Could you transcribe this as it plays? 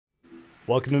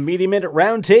Welcome to Media Minute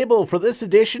Roundtable for this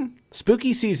edition.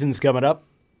 Spooky season's coming up.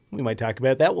 We might talk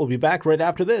about that. We'll be back right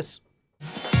after this.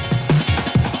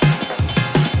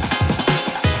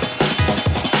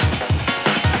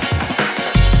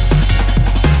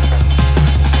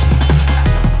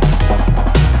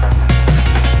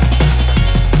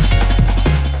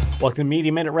 Welcome to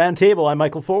Media Minute Roundtable. I'm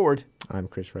Michael Forward. I'm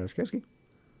Chris Raskowski.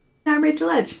 I'm Rachel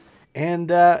Edge. And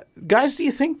guys, do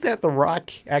you think that The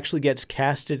Rock actually gets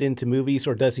casted into movies,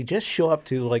 or does he just show up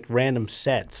to like random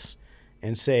sets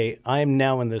and say, "I'm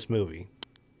now in this movie"?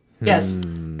 Yes,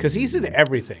 Because he's in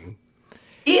everything.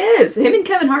 he is. Him and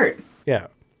Kevin Hart. Yeah.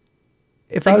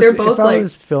 If Like, I was, they're both if I like-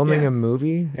 was filming yeah. a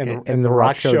movie And and The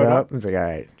Rock showed up, I was like, all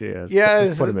right,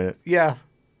 let's put him in it. Yeah.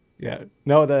 Yeah.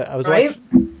 No, I was Right?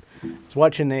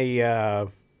 watching a.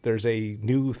 There's a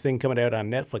new thing coming out on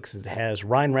Netflix that has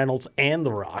Ryan Reynolds and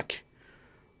The Rock,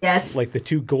 Yes. like the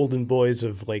two golden boys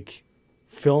of like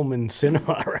film and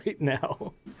cinema right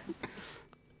now.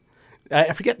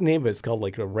 I forget the name of it. It's called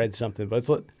like a Red something, but it's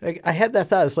like I had that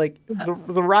thought. It's like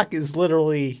the Rock is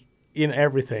literally in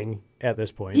everything at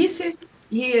this point. He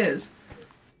is.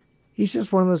 He's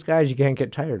just one of those guys you can't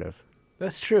get tired of.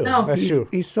 That's true. No. That's true.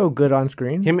 He's so good on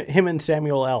screen. Him and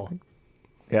Samuel L.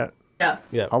 Yeah. Yeah.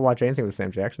 Yeah, I'll watch anything with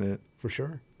Sam Jackson in it. for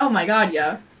sure. Oh my God.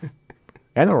 Yeah.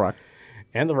 And The Rock.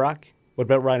 And The Rock. What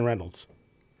about Ryan Reynolds?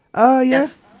 Yeah.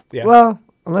 Yes. Yeah. Well,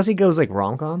 unless he goes like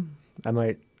rom-com, I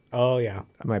might Oh yeah.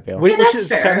 bail. Which that's is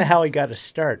fair. kind of how he got his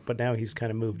start, but now he's kind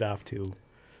of moved off to.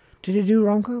 Did he do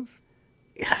rom-coms?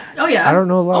 Oh yeah. I don't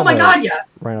know a lot Oh my about God. Yeah.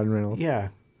 Ryan Reynolds. Yeah.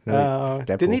 No, it's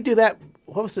Didn't he Deadpool. do that?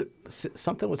 What was it?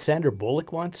 Something with Sandra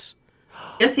Bullock once?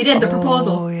 Yes, he did. The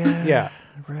proposal. Oh, yeah. Yeah.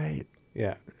 Right.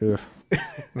 Yeah. Ugh.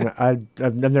 I've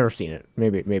never seen it.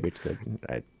 Maybe it's good.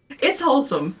 It's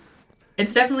wholesome.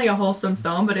 It's definitely a wholesome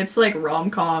film, but it's like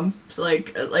rom-com. It's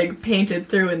like painted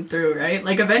through and through, right?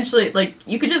 Like eventually, like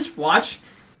you could just watch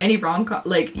any rom-com,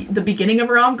 like the beginning of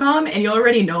a rom-com, and you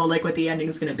already know like what the ending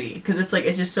is gonna be, because it's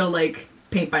just so like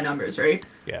paint by numbers, right?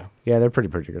 Yeah. Yeah, they're pretty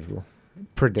predictable.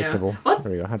 Predictable. Well,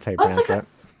 There we go. That's how you well, it's pronounce like that.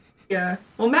 Yeah.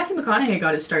 Well, Matthew McConaughey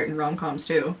got his start in rom-coms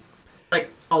too. Like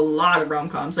a lot of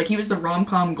rom-coms. Like he was the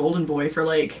rom-com golden boy for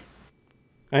like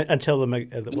Until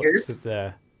Years?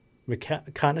 the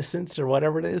reconnaissance or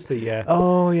whatever it is. The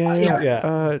Oh yeah, yeah.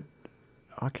 Yeah.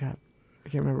 I can't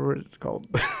remember what it's called.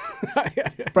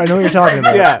 But I know what you're talking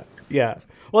about. yeah, yeah.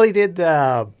 Well, he did.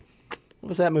 What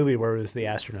was that movie where it was the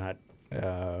astronaut?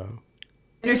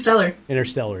 Interstellar.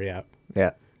 Interstellar. Yeah,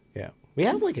 Yeah. yeah. We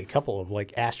had like a couple of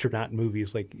like astronaut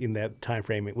movies like in that time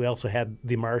frame. We also had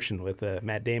The Martian with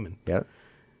Matt Damon. Yeah.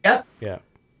 Yep. Yeah,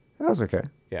 That was okay.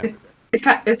 yeah.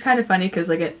 It's kind of funny because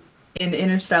like in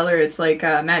Interstellar, it's like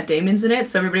Matt Damon's in it,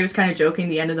 so everybody was kind of joking.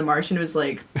 The end of The Martian was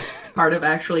like part of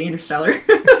actually Interstellar.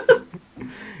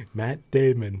 Matt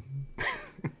Damon.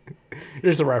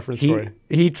 Here's a reference for it.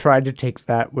 He tried to take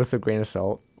that with a grain of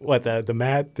salt. What the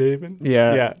Matt Damon?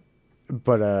 Yeah. Yeah.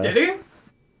 But Did he?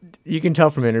 you can tell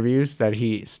from interviews that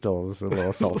he still is a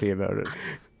little salty about it.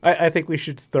 I think we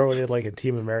should throw it in like a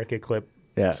Team America clip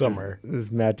Yeah. somewhere. It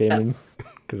was Matt Damon,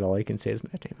 because all I can say is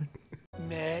Matt Damon.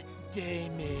 Matt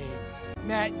Damon.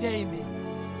 Matt Damon.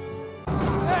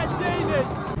 Matt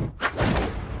Damon.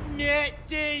 Matt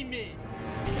Damon.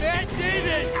 Matt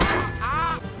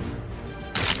Damon.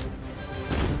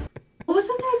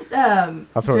 Wasn't that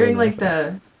I'll throw it during in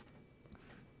there,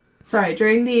 like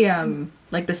during the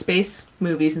like the space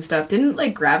movies and stuff? Didn't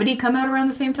like Gravity come out around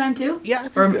the same time too? Yeah, I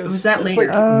think Or it was that it's later? Like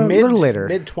a little later.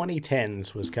 Mid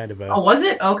 2010s was kind of a. Oh, was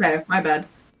it? Okay, my bad.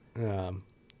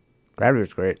 Gravity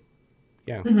was great.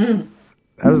 Yeah.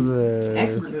 That was the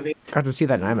Excellent movie. Got to see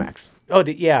that in IMAX. Oh,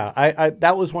 yeah. I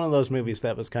that was one of those movies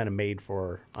that was kind of made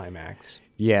for IMAX.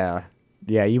 Yeah.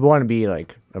 Yeah, you want to be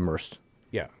like immersed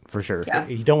Yeah. for sure. Yeah.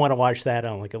 You don't want to watch that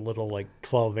on like a little like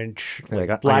 12-inch Like,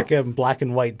 on black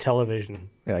and white television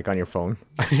Yeah, like on your phone.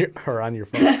 or on your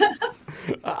phone.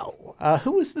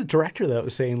 Who was the director that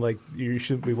was saying like you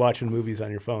shouldn't be watching movies on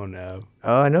your phone?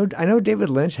 Oh, I know David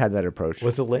Lynch had that approach.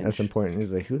 Was it Lynch? At some point, and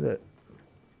he's like, "Who the?"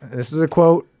 This is a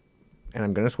quote, and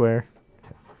I'm gonna swear.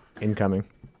 Incoming.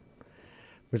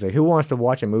 He's like, "Who wants to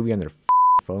watch a movie on their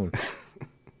phone?"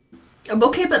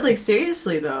 Okay, but like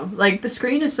seriously though, like the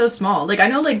screen is so small. Like I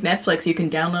know like Netflix, you can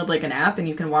download like an app and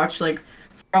you can watch like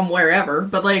from wherever,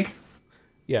 but like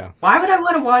Yeah. why would I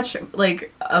want to watch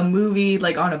like a movie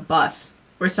like on a bus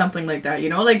or something like that? You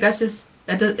know, like that's just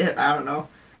I don't know.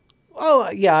 Oh,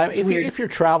 yeah. weird. If you're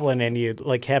traveling and you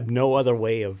like have no other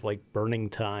way of like burning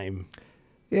time,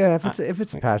 Yeah, if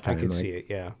it's a pastime, I could like, see it.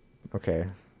 Yeah. okay.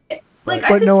 Like I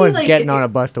But could no see, one's like, getting if on you- a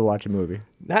bus to watch a movie.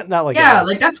 Not like Yeah, that.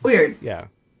 like that's weird. Yeah.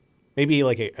 Maybe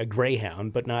like a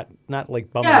Greyhound, but not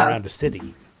like bumming Yeah. around a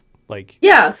city. Like,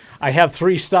 Yeah. I have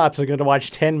 3 stops. I'm going to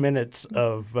watch 10 minutes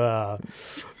of, I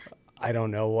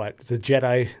don't know what, the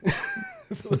Jedi.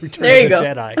 The Return There you of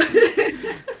the go.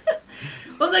 Jedi.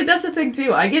 Well, like that's the thing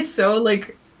too. I get so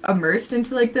like immersed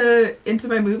into like into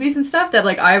my movies and stuff that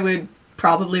like I would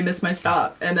probably miss my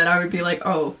stop, and then I would be like,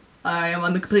 oh, I am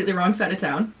on the completely wrong side of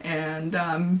town,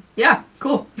 and yeah,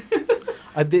 cool.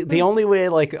 The only way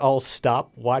like I'll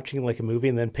stop watching like a movie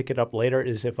and then pick it up later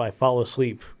is if I fall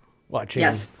asleep watching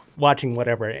Yes. watching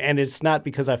whatever. And it's not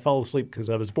because I fell asleep because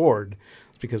I was bored.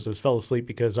 It's because I fell asleep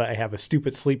because I have a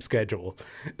stupid sleep schedule.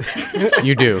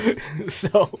 You do.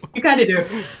 So You kind of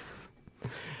do.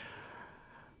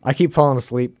 I keep falling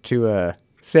asleep to a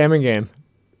salmon game,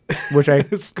 which I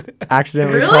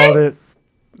accidentally Really? called it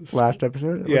last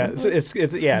episode. yeah, Was it?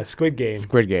 it's Squid Game.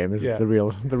 Squid Game is Yeah. the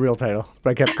real title,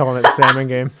 but I kept calling it Salmon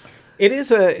Game.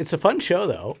 It's a fun show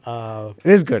though.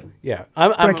 It is good, Yeah,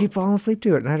 but I keep falling asleep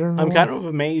to it, and I don't know. I'm why. kind of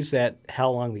amazed at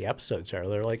how long the episodes are.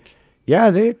 They're like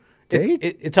Yeah, they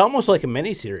it's almost like a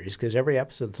mini series because every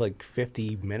episode's like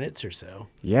 50 minutes or so.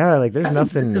 yeah, like there's That's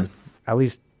nothing. impressive. At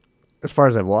least as far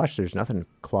as I've watched, there's nothing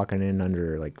clocking in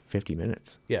under like 50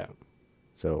 minutes. Yeah.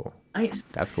 So Nice.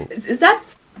 that's cool. Is that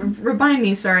remind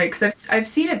me? Sorry, because I've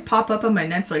seen it pop up on my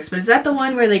Netflix. But is that the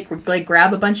one where like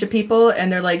grab a bunch of people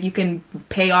and they're like you can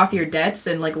pay off your debts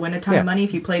and like win a ton Yeah. of money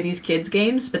if you play these kids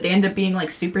games, but they end up being like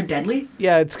super deadly?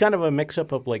 Yeah, it's kind of a mix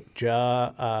up of like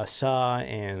Saw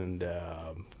and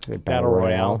Battle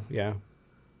Royale. Yeah.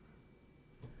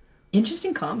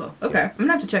 Interesting combo. Okay, I'm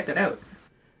gonna have to check that out.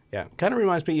 Yeah. Kind of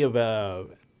reminds me of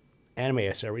anime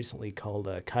I saw recently called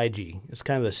Kaiji. It's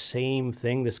kind of the same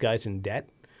thing. This guy's in debt.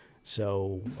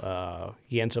 So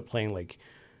he ends up playing like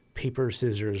paper,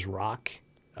 scissors, rock,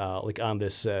 like on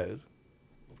this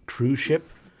cruise ship.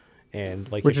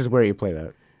 And like Which is where you play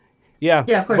that. Yeah,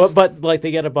 Yeah, of course. But like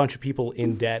they get a bunch of people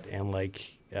in debt, and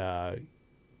like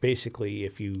basically,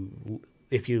 if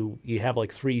you have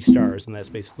like 3 stars, and that's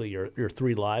basically your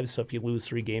 3 lives. So if you lose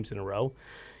 3 games in a row,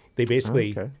 they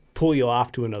basically Okay. pull you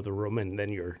off to another room, and then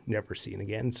you're never seen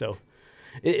again. So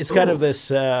it's kind of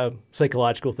this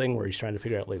psychological thing where he's trying to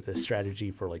figure out like the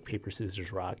strategy for like paper,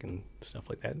 scissors, rock, and stuff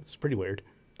like that. It's pretty weird.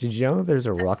 Did you know there's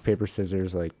a rock paper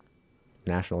scissors like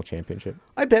national championship?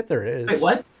 I bet there is. Wait,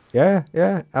 what? Yeah.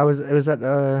 It was at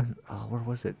where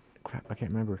was it? Crap, I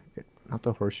can't remember. Not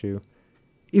the horseshoe.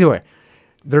 Either way,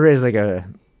 there is like a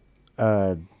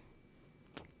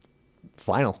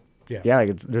final. Yeah. Yeah,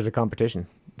 like there's a competition.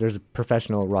 There's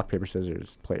professional rock paper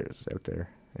scissors players out there,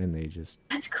 and they just.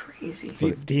 That's crazy.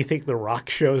 Do you think The Rock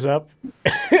shows up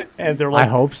and they're like, I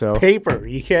hope so. paper,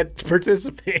 you can't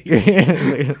participate?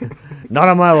 Not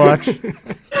on my watch.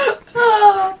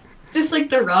 Just like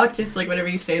The Rock, just like whenever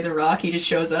you say The Rock, he just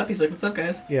shows up. He's like, "What's up,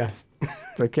 guys?" Yeah.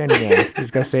 It's like Candyman. He's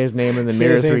got to say his name in the Say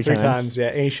mirror his name 3 times. Yeah,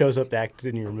 and he shows up to act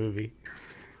in your movie.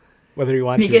 Whether you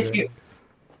want And he to. gets or- you.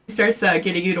 He starts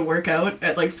getting you to work out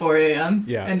at like 4 a.m.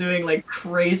 Yeah. And doing like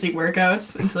crazy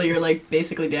workouts until you're like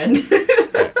basically dead.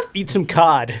 Eat some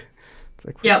cod. It's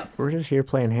like, Yep. we're just here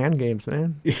playing hand games,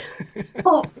 man.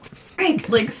 Oh, Frank,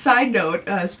 like side note,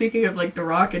 speaking of like The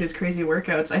Rock and his crazy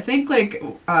workouts, I think like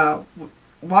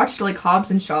watched like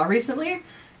Hobbs and Shaw recently,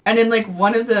 and in like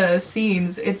one of the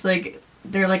scenes, it's like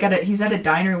they're like he's at a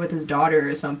diner with his daughter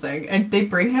or something, and they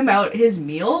bring him out his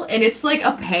meal, and it's like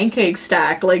a pancake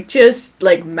stack, like just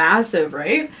like massive,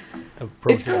 right? Of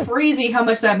It's protein. crazy how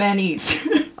much that man eats.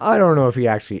 I don't know if he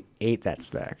actually ate that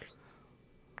stack.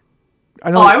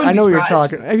 I know. Oh, I wouldn't I be know what you're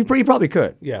surprised. talking. He probably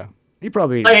could. Yeah. He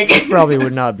probably Like- probably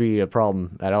would not be a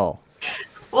problem at all.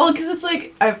 Well, because it's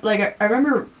like I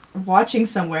remember watching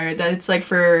somewhere that it's like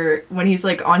for when he's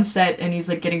like on set and he's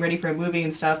like getting ready for a movie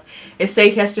and stuff. It's say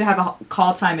he has to have a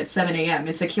call time at 7 a.m.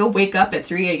 It's like he'll wake up at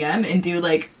 3 a.m. and do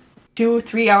like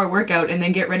 2-3 hour workout and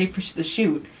then get ready for the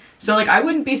shoot. So like I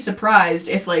wouldn't be surprised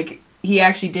if like he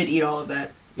actually did eat all of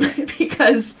that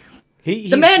because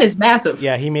the man is massive.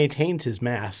 Yeah, he maintains his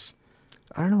mass.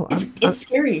 I don't know. It's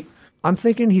scary. I'm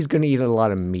thinking he's gonna eat a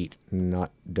lot of meat,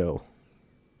 not dough.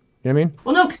 You know what I mean?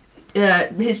 Well, no, 'cause,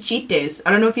 his cheat days.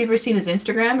 I don't know if you've ever seen his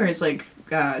Instagram or his like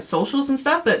socials and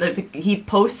stuff, but like, he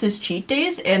posts his cheat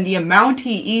days, and the amount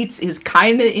he eats is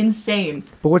kind of insane.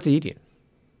 But what's he eating?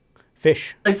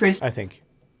 Fish, Like for his, I think.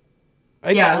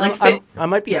 Yeah, like I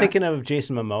might be yeah. thinking of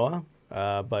Jason Momoa,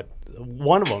 but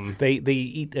one of them, they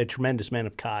eat a tremendous amount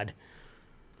of cod.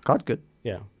 Cod's good.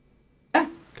 Yeah. yeah,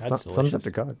 Cod's Thumbs delicious. up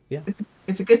to cod. Yeah.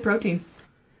 it's a good protein.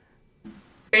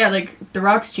 But yeah, like The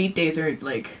Rock's cheat days are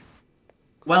like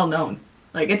well known.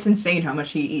 Like it's insane how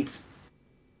much he eats.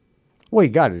 Well,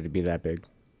 you got it to be that big.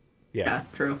 Yeah. Yeah,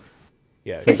 true.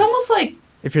 Yeah. It's almost like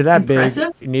If you're that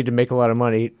Impressive. big, you need to make a lot of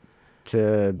money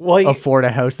to Well, afford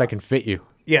a house that can fit you.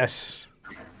 Yes.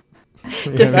 To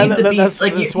feed the beast.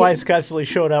 That's why it's constantly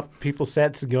showing up people's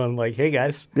sets and going like, "Hey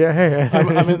guys, Yeah, hey,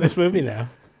 I'm in this movie now."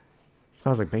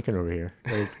 smells like bacon over here.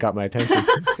 It got my attention.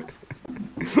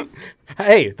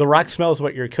 Hey, The Rock smells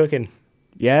what you're cooking.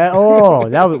 Yeah. Oh,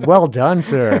 that was well done,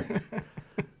 sir.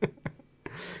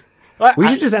 We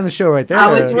should just end the show right there.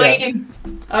 I was waiting.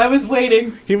 I was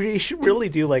waiting. He should really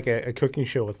do like a cooking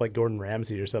show with like Gordon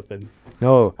Ramsay or something.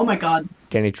 No, Oh my god.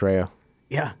 Danny Trejo.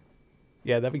 Yeah,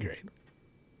 yeah, that'd be great.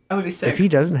 That would be sick. If he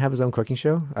doesn't have his own cooking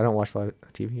show, I don't watch a lot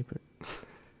of TV, but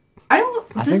I don't.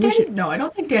 I Does think we Danny? should- No, I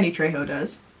don't think Danny Trejo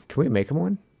does. can we make him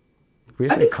one? Can we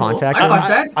just That'd like be cool. contact I'd him? watch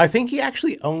that. I think he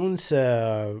actually owns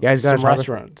Yeah, he's got some a spot.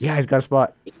 restaurants. Yeah, he's got a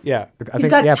spot. yeah, I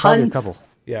think got probably a tons. couple.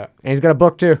 yeah. And he's got a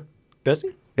book too. Does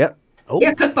he? Yep. Oh,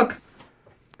 Yeah, cookbook.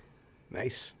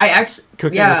 nice. I actually.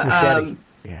 Cooking yeah. with machete.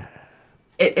 Yeah.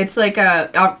 It's like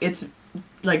it's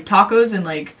like tacos and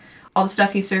like all the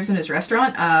stuff he serves in his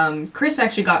restaurant. Chris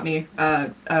actually got me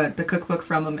the cookbook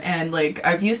from him, and like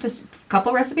I've used a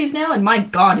couple recipes now, and my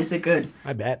god, is it good!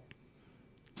 I bet.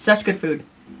 Such good food.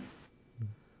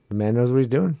 The man knows what he's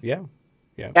doing. Yeah.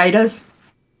 Yeah, he does.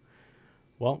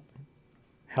 Well,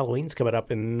 Halloween's coming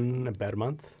up in about a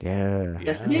month. Yeah.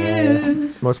 Yes, it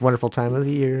is. Most wonderful time of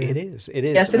the year. It is. It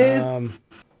is. Yes, it is.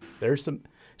 There's some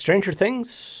Stranger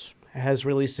Things has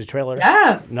released a trailer.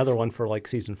 Yeah. Another one for like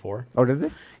season 4. Oh, did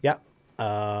they? Yeah.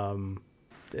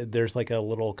 There's like a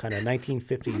little kind of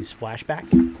 1950s flashback,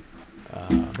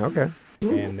 Okay.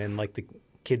 and then like the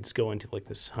kids go into like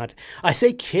this hunt. I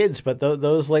say kids, but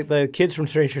those like the kids from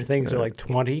Stranger Things are like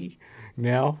 20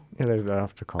 now. Yeah, they're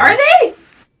off to call. Are they?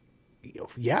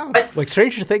 Yeah, like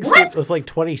Stranger Things What? was like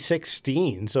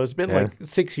 2016, so it's been Yeah. like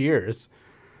 6 years.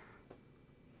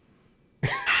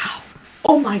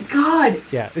 Oh my god.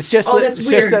 Yeah, it's just Oh, that, that's it's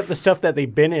just weird. that the stuff that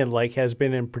they've been in like has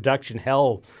been in production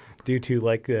hell due to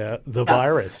like the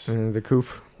virus. The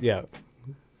coof. Yeah.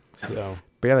 So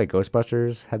But yeah, like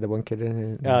Ghostbusters had the one kid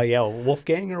in it. yeah,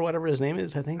 Wolfgang or whatever his name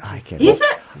is, I think. I can't. He's a,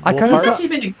 I kind he's of actually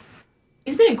been in,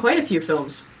 he's been in quite a few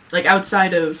films, like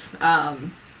outside of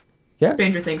yeah.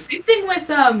 Stranger Things. Same thing with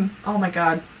oh my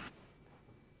god,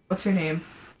 what's her name?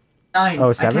 9.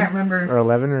 Oh, 7? I can't remember. Or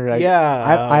 11 or like, Yeah,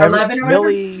 I 11 or whatever.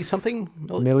 Millie something.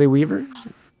 Millie Weaver.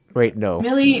 Wait, no.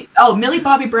 Millie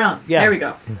Bobby Brown. Yeah. There we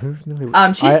go. Who's Millie?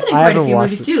 She's been in quite a haven't few watched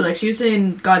movies it. too. Like she was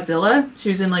in Godzilla. She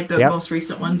was in like the Yep. most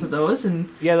recent ones of those, and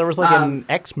Yeah, there was like an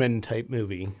X-Men type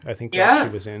movie. I think that Yeah. she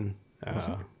was in.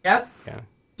 yep. Yeah.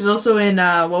 She's also in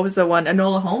what was the one?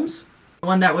 Enola Holmes, the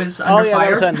one that was Oh under yeah, fire.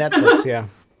 that was on Netflix. Yeah.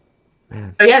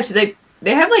 Oh yeah,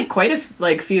 they have like quite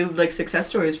a few like success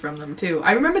stories from them too.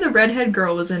 I remember the redhead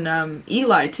girl was in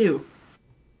Eli too.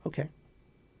 Okay.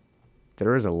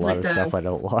 There is a lot like of the- stuff I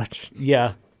don't watch.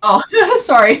 Yeah. Oh,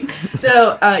 sorry.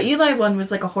 So Eli one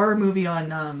was like a horror movie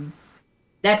on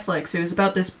Netflix. It was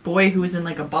about this boy who was in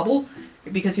like a bubble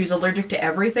because he was allergic to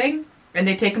everything, and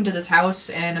they take him to this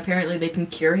house, and apparently they can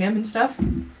cure him and stuff.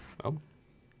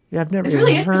 Yeah, I've never It's even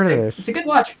really heard of interesting. this. It's a good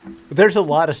watch. There's a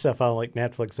lot of stuff on like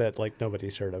Netflix that like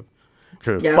nobody's heard of.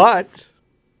 True. Yeah. But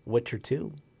Witcher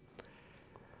 2.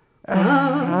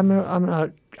 I'm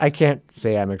not. I can't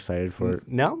say I'm excited for it.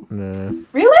 No? Nah.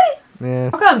 Really?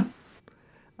 Nah. How come?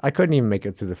 I couldn't even make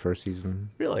it through the first season.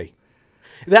 Really?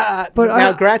 That, But now,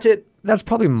 I- granted, That's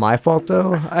probably my fault,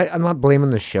 though. I'm not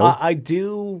blaming the show. I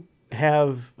do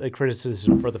have a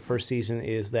criticism for the first season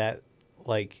is that,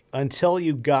 like, until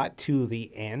you got to the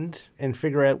end and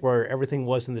figure out where everything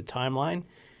was in the timeline,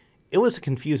 it was a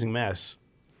confusing mess.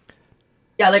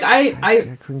 Yeah, like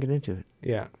I couldn't get into it.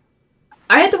 Yeah.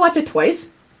 I had to watch it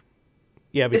twice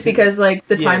Yeah. just because like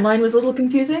the Yeah. timeline was a little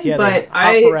confusing. Yeah, but they hop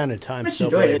I around in time much so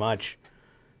enjoyed very it. much.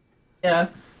 Yeah.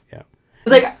 Yeah.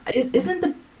 Like, isn't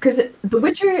the because The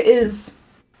Witcher is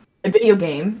a video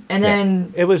game, and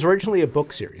then It was originally a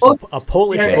book series, Books. a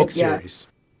Polish Yeah, book yeah. series.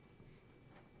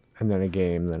 And then a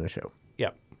game, then a show. Yeah.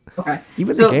 okay,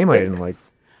 Even So, the game I didn't like.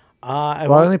 I've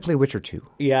Well, I only, only played Witcher 2.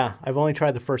 yeah, I've only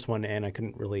tried the first one and I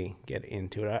couldn't really get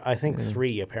into it. I think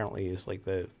 3 apparently is like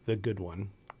the good one,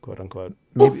 quote unquote.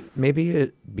 Maybe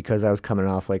it because I was coming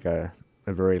off like a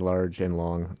very large and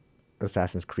long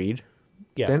Assassin's Creed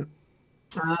Yeah. stint.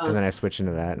 And then I switched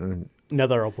into that. And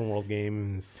Another open world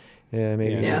game. yeah,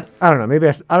 maybe. Yeah. I don't know. Maybe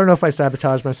I don't know if I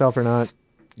sabotaged myself or not.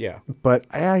 Yeah. But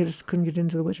I just couldn't get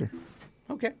into The Witcher.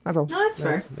 Okay. That's all. no, that's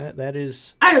fair. That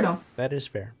is I don't know.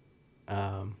 fair.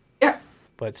 Yeah,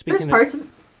 But there's speaking parts of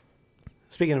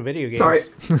of video games, sorry.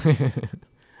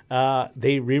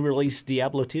 they re-released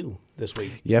Diablo 2 this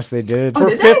week Yes, they did. Oh, for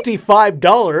did they?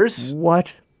 $55.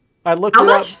 What? I looked How it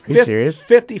much? up. Are you serious?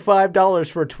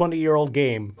 $55 for a 20-year-old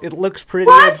game. It looks pretty,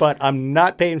 What? but I'm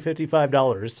not paying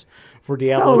 $55 for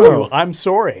Diablo Hell 2. no. I'm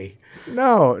sorry.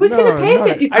 No. Who's gonna pay not-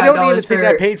 $55? I don't even think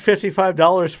I for- paid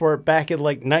 $55 for it back in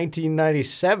like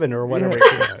 1997 or whatever it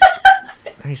came out.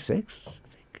 96?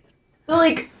 So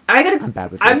like I gotta. I'm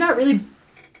bad with I'm this. not really.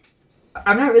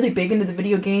 I'm not really big into the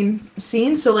video game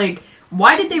scene. So like,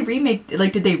 why did they remake?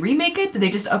 Like, did they remake it? Did they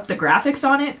just up the graphics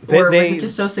on it, or was They- it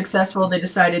just so successful they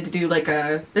decided to do like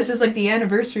a? This is like the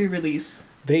anniversary release.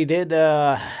 They did.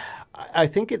 I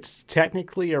think it's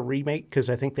technically a remake because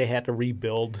I think they had to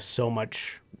rebuild so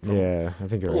much. Yeah, I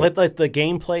think you're right. Like the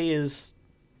gameplay is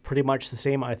pretty much the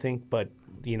same, I think, but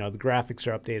the graphics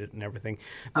are updated and everything.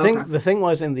 Okay. The thing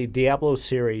was in the Diablo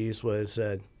series was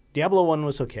Diablo 1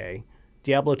 was okay.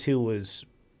 Diablo 2 was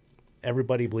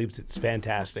everybody believes it's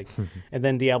fantastic. And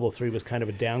then Diablo 3 was kind of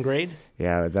a downgrade.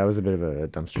 Yeah, that was a bit of a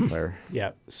dumpster fire.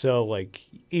 Yeah. So like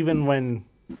even when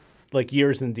like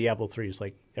years in Diablo 3 is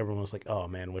like everyone was like, "Oh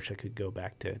man, wish I could go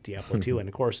back to Diablo 2." And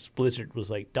of course Blizzard was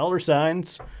like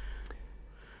 $signs.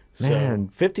 Man.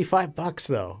 So $55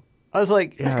 though. I was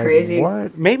like, That's crazy.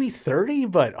 What? maybe 30,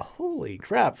 but holy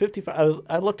crap, 55.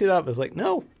 I looked it up. I was like,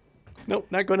 nope,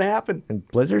 not going to happen. And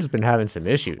Blizzard's been having some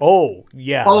issues. Oh,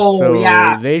 yeah. Oh so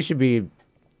yeah. they should be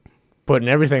putting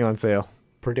everything on sale.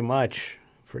 Pretty much.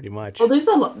 Well, there's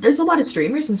a lot of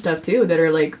streamers and stuff too that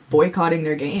are like boycotting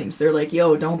their games. They're like,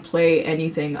 "Yo, don't play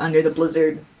anything under the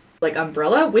Blizzard like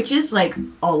umbrella," which is like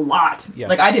a lot. Yeah.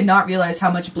 Like I did not realize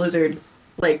how much Blizzard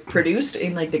like produced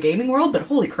in like the gaming world, but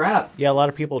holy crap. Yeah, a lot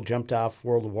of people jumped off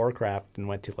World of Warcraft and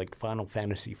went to like Final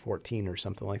Fantasy 14 or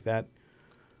something like that.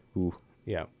 Ooh.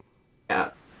 Yeah.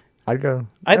 Yeah. I'd go.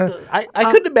 I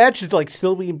couldn't imagine like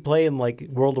still being playing like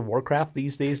World of Warcraft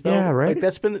these days though. Yeah, right? Like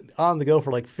that's been on the go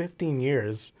for like 15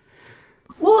 years.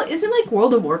 Well, isn't like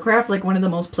World of Warcraft like one of the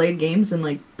most played games in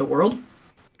like the world?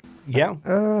 Yeah.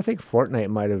 I think Fortnite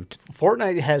might have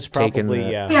Fortnite has taken probably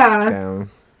that Yeah. down.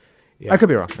 Yeah. I could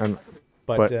be wrong,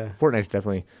 but but Fortnite's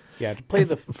definitely. yeah, to play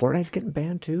the Fortnite's getting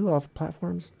banned too off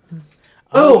platforms.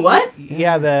 Oh, what?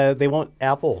 yeah,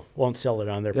 Apple won't sell it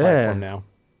on their platform now.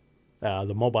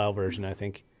 The mobile version, I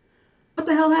think. What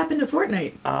the hell happened to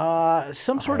Fortnite?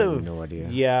 Some sort have of no idea.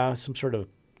 Yeah, some sort of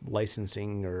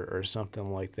licensing or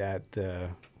something like that.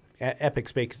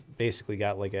 Epic's basically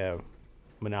got like a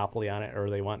monopoly on it, or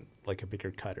they want like a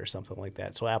bigger cut or something like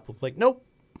that. So Apple's like, nope,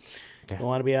 Yeah. you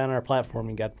want to be on our platform,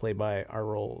 you got to play by our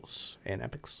rules. And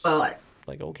Epic's Well,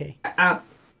 like, okay,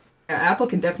 Apple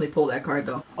can definitely pull that card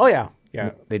though. oh yeah,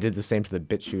 yeah, They did the same to the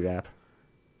BitChute app.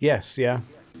 yes, yeah.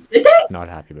 Did they? Not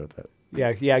happy about that.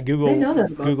 Yeah. Google know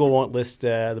that about- Google won't list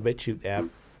the BitChute app.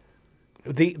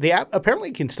 The app apparently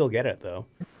you can still get it though.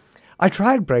 I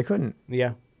tried, but I couldn't.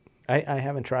 Yeah, I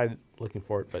haven't tried looking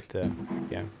for it, but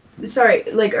yeah. Sorry,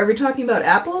 like, are we talking about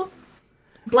Apple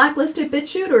blacklisted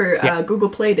BitChute or Yeah. Google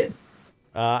played it?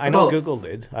 I know Both. Google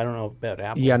did. I don't know about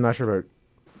Apple. Yeah, I'm not sure about.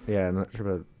 Yeah, I'm not sure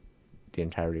about the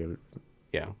entirety of it.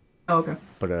 Yeah. Oh, okay.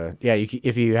 But yeah,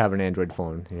 if you have an Android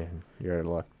phone, yeah, you're out of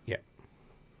luck. Yeah.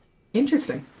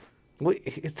 Interesting. Well,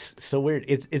 it's so weird.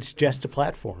 It's just a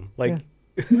platform. Like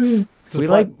Yeah. it's a We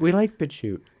plat- like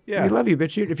BitChute. Yeah. We love you,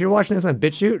 BitChute. If you're watching this on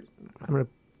BitChute, I'm gonna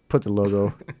put the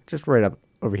logo just right up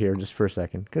over here just for a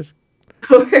second, because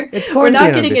We're fun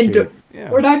not being on getting BitChute.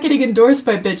 Yeah. we're not getting endorsed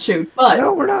by BitChute, but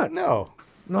no, we're not. No.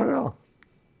 Not at all.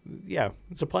 Yeah.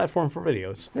 It's a platform for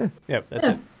videos. Yeah. Yep. That's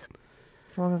Yeah. it.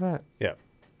 What's wrong with that? Yeah.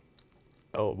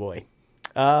 Oh boy.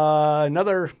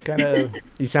 Another kind of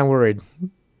You sound worried.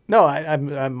 no.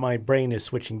 I'm my brain is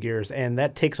switching gears, and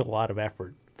that takes a lot of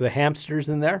effort. The hamsters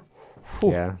in there.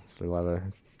 Whew. Yeah, so a lot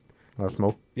of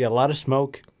smoke. Yeah. A lot of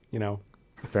smoke.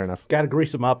 Fair enough. Got to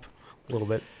grease them up a little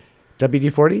bit.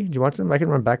 WD-40. Do you want some? I can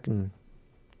run back and.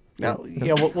 No.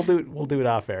 Yeah. We'll do it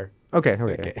off air. Okay.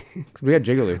 Okay. 'Cause we got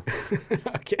Jiggly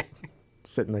Okay.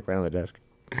 sitting like right on the desk.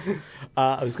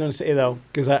 I was going to say though,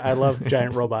 because I love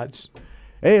giant robots.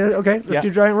 Hey, okay, let's Yeah. do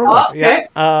giant robots. Okay.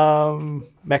 Yeah.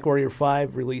 MechWarrior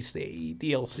 5 released a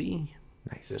DLC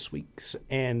Nice. this week,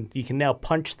 and you can now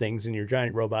punch things in your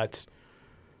giant robots.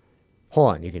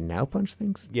 Hold on, you can now punch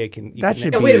things. Yeah, you can. You That can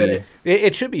should Yeah, be. wait a minute.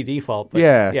 It should be default. But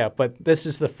Yeah. Yeah, but this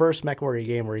is the first MechWarrior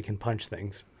game where you can punch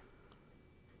things.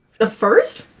 the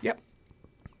first? Yep.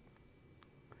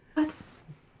 What?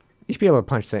 You should be able to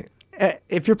punch things.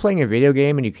 If you're playing a video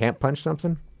game and you can't punch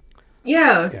something,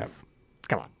 Yeah. Yeah.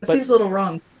 come on. That But- seems a little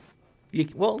wrong. You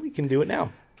can do it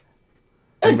now.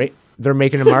 They're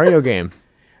making a Mario game.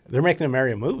 They're making a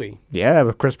Mario movie. Yeah,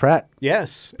 with Chris Pratt.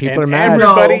 Yes. People and are mad.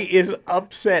 Everybody No. is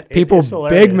upset. It People is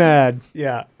hilarious. big mad.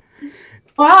 Yeah.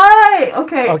 Why?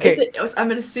 Okay. Okay.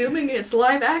 I'm assuming it's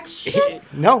live action.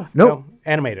 No. Nope.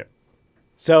 Animate it.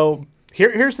 So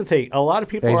here's the thing. A lot of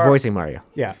people He's are voicing Mario.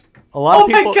 yeah. A lot Oh of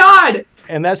people, my god!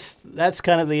 and that's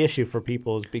kind of the issue for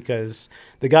people is because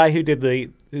the guy who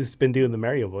who's been doing the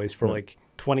Mario voice for like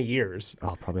 20 years.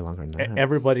 Oh, probably longer than that.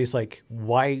 Everybody's like,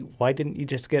 why didn't you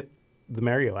just get the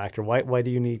Mario actor? Why do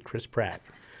you need Chris Pratt?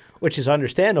 Which is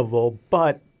understandable,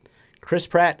 but Chris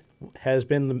Pratt has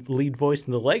been the lead voice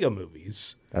in the Lego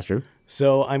movies. That's true.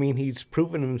 So, I mean, he's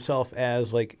proven himself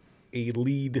as like a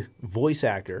lead voice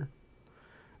actor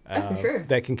For sure.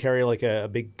 that can carry like a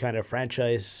big kind of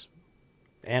franchise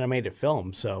animated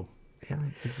film. So, Yeah,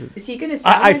 Is he gonna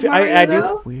sound like Mario, I do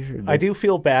though? weird. I do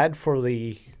feel bad for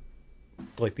the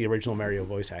original Mario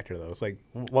voice actor though. It's like,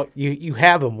 what you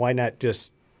have him, why not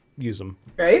just use him?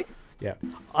 Right? Yeah.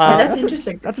 Yeah, that's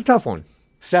interesting. That's a tough one.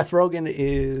 Seth Rogen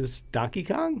is Donkey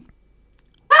Kong.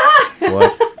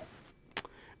 What?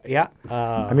 Yeah.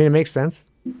 I mean, it makes sense.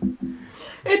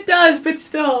 It does, but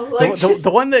still, like,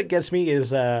 The one that gets me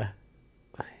is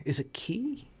it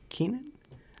Keenan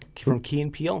from Key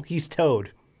and Peele? He's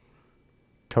Toad.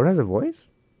 Toad has a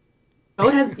voice? oh,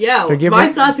 it has, yeah, Forgive my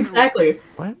me? thoughts exactly.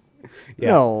 What? Yeah.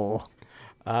 No.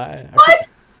 What?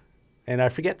 And I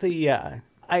forget the.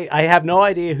 I have no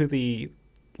idea who the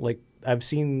I've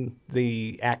seen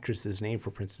the actress's name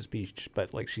for Princess Peach,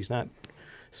 but like she's not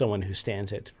someone who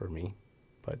stands out for me.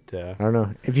 But I don't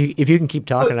know. If you can keep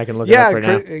talking, I can look it yeah, up right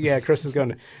now. yeah, Chris is going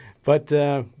to. But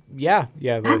yeah,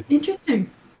 the That's interesting.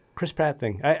 Chris Pratt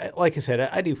thing. I like I said,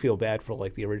 I do feel bad for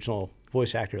like the original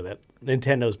voice actor that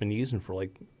Nintendo's been using for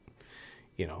like,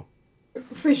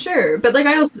 For sure, but like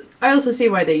I also see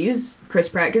why they use Chris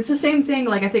Pratt. It's the same thing.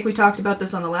 Like I think we talked about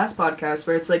this on the last podcast,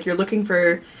 where it's like you're looking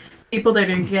for people that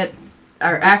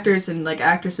are actors and like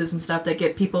actresses and stuff that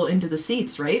get people into the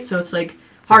seats, right? So it's like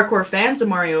hardcore fans of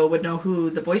Mario would know who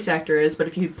the voice actor is, but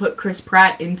if you put Chris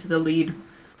Pratt into the lead,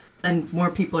 then more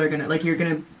people are you're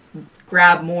gonna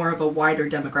grab more of a wider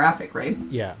demographic, right?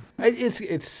 Yeah,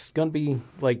 it's gonna be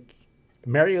like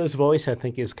Mario's voice. I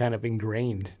think is kind of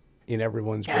ingrained in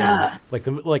everyone's brain. Like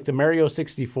the Mario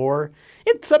 64.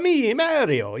 It's a me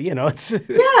Mario. It's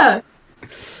Yeah.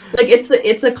 Like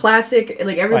it's a classic.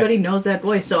 Like everybody knows that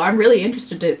voice, so I'm really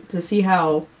interested to see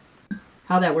how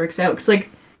that works out. Cause like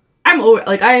I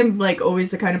am like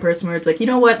always the kind of person where it's like, you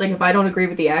know what, like if I don't agree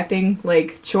with the acting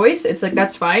like choice, it's like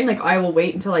that's fine. Like I will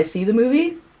wait until I see the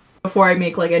movie before I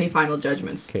make like any final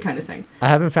judgments, kind of thing. I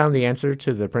haven't found the answer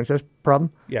to the princess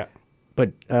problem, yeah.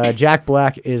 but Jack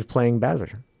Black is playing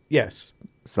Bowser, Yes.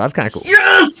 so that's kind of cool.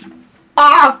 Yes!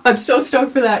 I'm so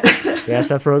stoked for that. Yeah,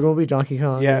 Seth Rogen will be Donkey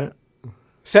Kong. Yeah.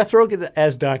 Seth Rogen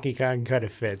as Donkey Kong kind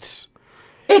of fits.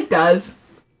 It does.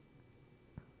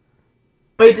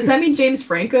 Wait, does that mean James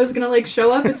Franco is gonna like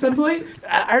show up at some point?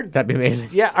 That'd be amazing.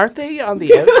 Yeah, aren't they on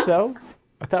the outs though?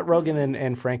 I thought Rogen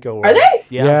and Franco were. Are they?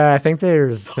 Yeah. I think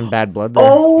there's some bad blood there.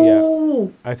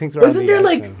 Oh, I think they're Wasn't on the there, outs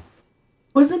like- now.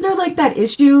 wasn't there like that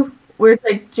issue where it's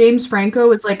like James Franco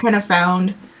was like kind of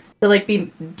found to like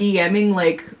be DMing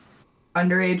like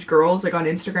underage girls like on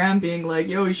Instagram, being like,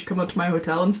 "Yo, you should come up to my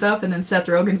hotel and stuff," and then Seth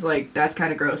Rogen's like, "That's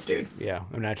kind of gross, dude." Yeah,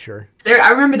 I'm not sure. I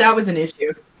remember that was an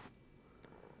issue.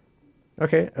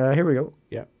 Okay, here we go.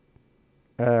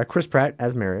 Yeah. Chris Pratt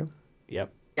as Mario.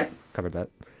 Yep. Yep. Covered that.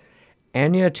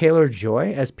 Anya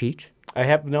Taylor-Joy as Peach. I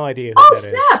have no idea who Oh that is.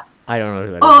 snap! I don't know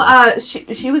who that is.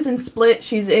 She was in Split.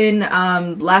 She's in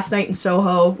Last Night in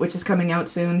Soho, which is coming out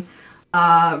soon.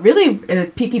 Really,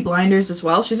 Peaky Blinders as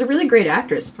well. She's a really great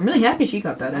actress. I'm really happy she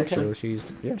got that actually. So she's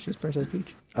Princess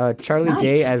Peach. Charlie Nice.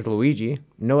 Day as Luigi.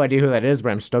 No idea who that is,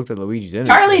 but I'm stoked that Luigi's in it.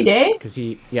 Charlie Day? Because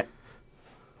yeah.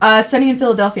 Sunny in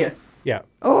Philadelphia. Yeah.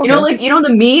 Oh, You know, like the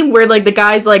meme where like the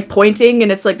guy's like pointing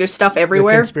and it's like there's stuff The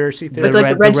everywhere. conspiracy theory. With,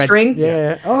 like, the red string?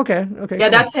 Yeah. Oh, okay. Okay. Yeah,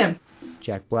 cool. that's him.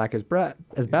 Jack Black as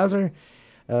Bowser.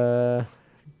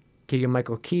 Keegan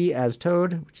Michael Key as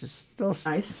Toad, which is still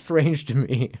Nice. strange to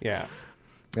me. Yeah.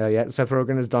 Yeah. Seth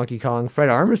Rogen as Donkey Kong. Fred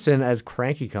Armisen as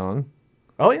Cranky Kong.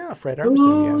 Oh yeah, Fred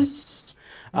Armisen. Yeah. Who's-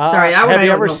 Sorry, that one have I you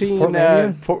don't ever know. seen?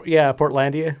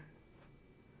 Portlandia?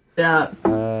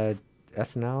 Portlandia.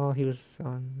 SNL. He was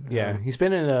on. Yeah, he's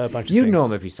been in a bunch of. You'd things. know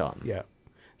him if you saw him. Yeah.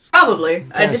 Probably.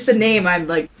 Yes. Just the name, I'm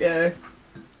like, Yeah,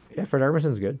 Fred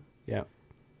Armisen's good. Yeah.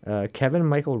 Kevin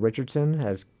Michael Richardson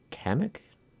as Kamek.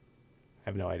 I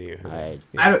have no idea. Who that I is.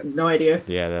 I don't, no idea.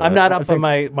 yeah. I'm not up on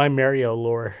my Mario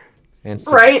lore. And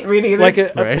so, Right? Me neither. Like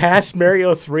a Right. past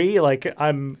Mario 3, like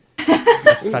I'm.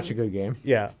 It's such a good game.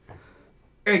 Yeah.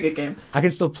 Very good game. I can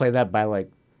still play that by like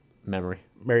memory.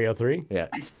 Mario 3. Yeah,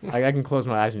 Nice. I can close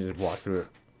my eyes and just walk through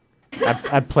it.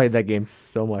 I played that game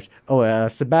so much. Oh,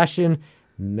 Sebastian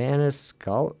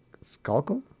Maniscalco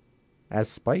as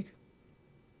Spike.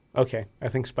 Okay, I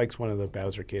think Spike's one of the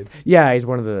Bowser kids. Yeah, he's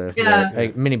one of the Yeah.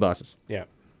 like mini bosses, Yeah,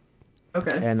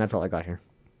 Okay. and that's all I got here.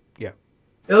 yeah.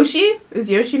 Yoshi? Is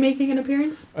Yoshi making an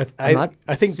appearance? I'm not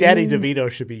I think Daddy seeing- DeVito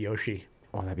should be Yoshi.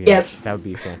 Oh, that'd be Yes. That would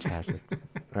be fantastic. All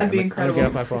That'd be I'm gonna get incredible.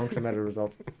 off my phone because I'm out of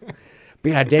results.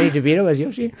 But yeah, Danny DeVito as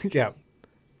Yoshi. Yeah,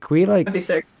 Can we like That'd be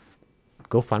sick.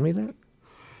 go fund me that?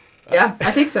 Yeah,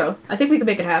 I think so. I think we could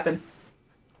make it happen.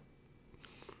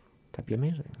 That'd be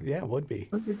amazing. yeah, it would be.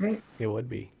 That'd be great. It would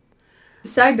be.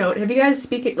 Side note, have you guys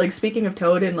speaking of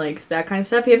Toad and like that kind of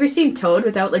stuff, have you ever seen Toad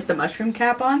without like the mushroom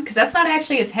cap on? Because that's not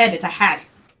actually his head, it's a hat.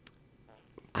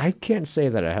 I can't say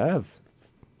that I have.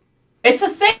 It's a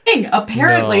thing,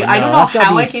 apparently. No, I don't no, know that's gotta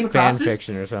how be I came across fan this.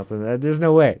 fiction or something. There's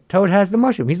no way. Toad has the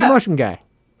mushroom. He's the mushroom guy.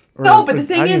 Or- No, but the I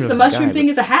thing don't is, even the know if it's a mushroom guy, thing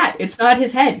but- is a hat. It's not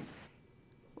his head.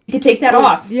 You can take that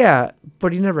off. Yeah,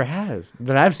 but he never has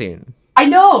that I've seen. I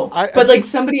know, I- but like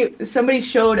somebody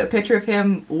showed a picture of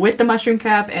him with the mushroom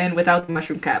cap and without the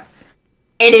mushroom cap,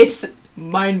 and it's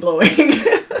mind blowing.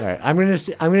 All right, I'm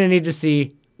gonna need to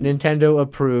see Nintendo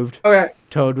approved Okay.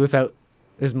 Toad without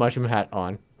his mushroom hat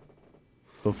on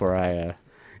before I.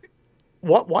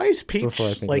 Why is Peach Before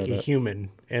I think like about a that.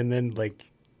 human and then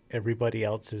like everybody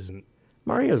else isn't?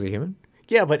 Mario's a human.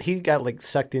 Yeah, but he got like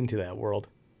sucked into that world.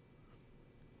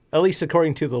 At least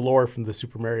according to the lore from the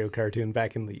Super Mario cartoon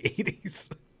back in the 80s.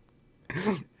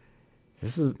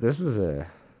 This is a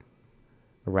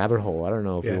rabbit hole. I don't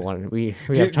know if Yeah. we want. We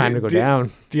have time to go down.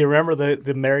 Do you remember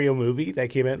the Mario movie that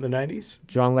came out in the 90s?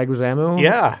 John Leguizamo.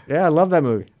 Yeah, Yeah, I love that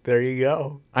movie. there you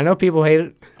go. I know people hate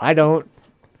it. I don't.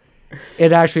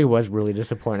 It actually was really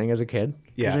disappointing as a kid.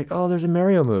 Yeah. It's like, oh, there's a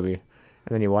Mario movie, and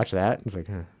then you watch that, it's like,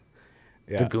 huh.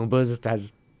 Yeah. The Goombas.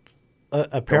 That's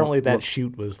Apparently Don't that look-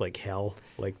 shoot was like hell.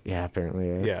 Like, yeah, apparently.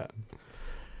 Yeah. yeah.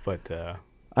 But,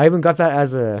 I even got that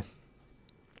as a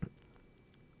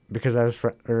because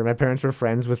my parents were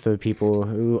friends with the people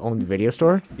who owned the video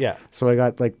store, yeah. so I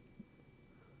got like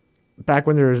back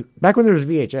when there was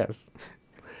VHS,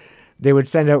 they would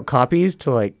send out copies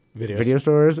to like Videos. video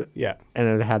stores, Yeah. and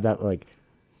it had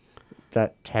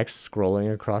that text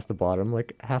scrolling across the bottom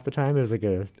like half the time. It was like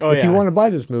if yeah. you want to buy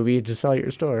this movie, just sell at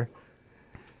your store.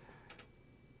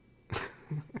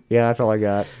 Yeah, that's all I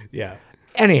got. Yeah.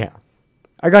 Anyhow,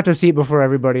 I got to see it before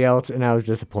everybody else, and I was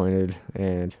disappointed.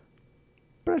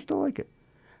 But I still like it.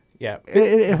 Yeah.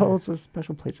 It holds a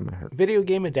special place in my heart. Video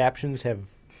game adaptions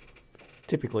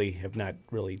typically have not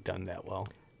really done that well.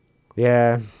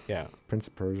 Yeah, Yeah. Prince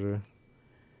of Persia.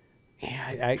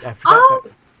 Yeah, I forgot Oh,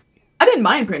 that. I didn't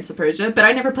mind Prince of Persia, but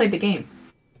I never played the game.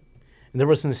 And there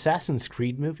was an Assassin's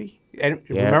Creed movie. And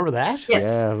Yeah. remember that? Yes.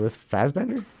 Yeah, with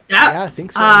Fassbender. Yeah, I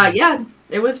think so. Yeah,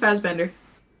 it was Fassbender.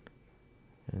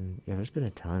 And yeah, there's been a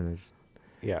ton. There's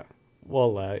Yeah.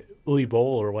 Well, Uwe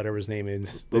Boll or whatever his name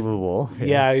is. Uwe Boll.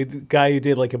 Yeah, the guy who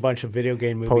did like a bunch of video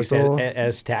game movies Postal.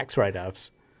 as tax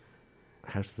write-offs.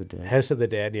 House of the Dead. House of the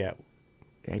Dead, yeah.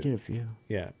 Yeah, I did a few.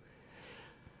 Yeah.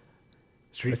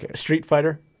 Street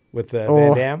Fighter with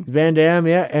Van Damme. Van Damme,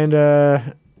 yeah,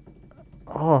 and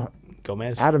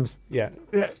Gomez. Adams. Yeah.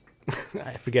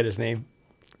 I forget his name.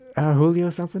 Julio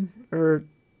something or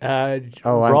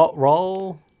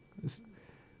Raul.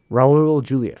 Raul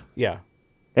Julia. Yeah.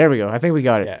 There we go. I think we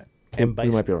got it. Yeah. We, And we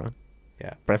might be wrong,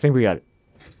 Yeah. but I think we got it.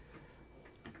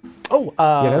 Oh,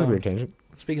 Yeah, that was a weird tangent.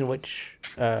 Speaking of which,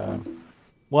 well,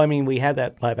 I mean, we had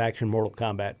that live-action Mortal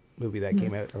Kombat movie that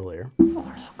came out earlier.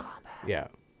 Mortal Kombat. Yeah,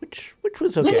 which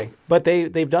was okay, but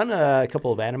they've done a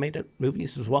couple of animated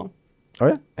movies as well, Oh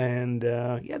yeah, and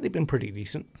yeah, they've been pretty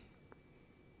decent.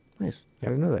 nice. I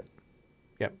didn't know that.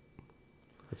 Yep,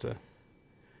 it's a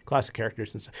classic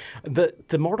characters and stuff.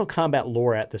 The Mortal Kombat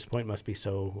lore at this point must be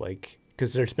so like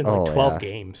because there's been like 12 yeah.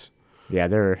 games. Yeah,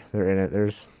 they're in it.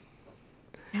 There's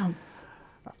Damn.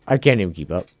 I can't even keep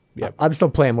up. Yep. I'm still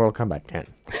playing Mortal Kombat 10,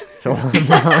 so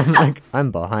I'm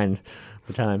behind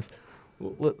the times.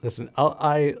 Listen,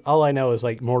 all I know is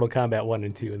like Mortal Kombat 1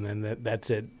 and 2, and then that's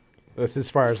it. That's as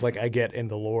far as like I get in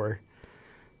the lore.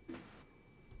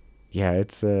 Yeah,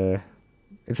 it's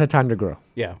had time to grow.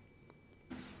 Yeah.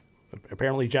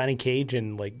 Apparently Johnny Cage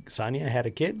and like Sonya had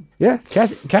a kid. Yeah,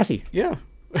 Cassie, Yeah.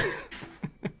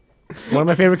 one of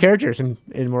my favorite characters in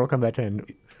Mortal Kombat 10.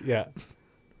 Yeah.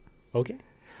 Okay.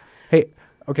 Hey,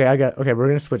 okay, we're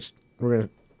gonna switch. We're gonna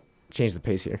change the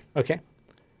pace here. Okay.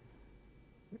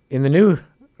 In the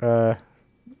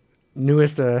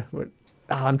newest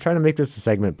I'm trying to make this a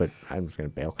segment, but I'm just gonna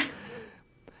bail.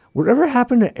 Whatever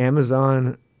happened to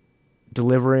Amazon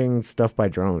delivering stuff by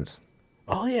drones?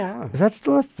 Oh yeah. Is that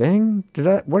still a thing?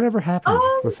 Whatever happened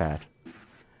with that?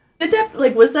 Did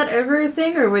that was that ever a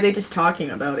thing, or were they just talking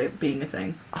about it being a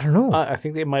thing? I don't know. I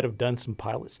think they might have done some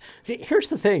pilots. Here's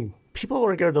the thing: people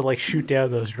are going to like shoot down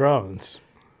those drones.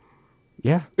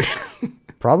 Yeah,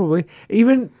 probably.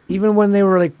 Even when they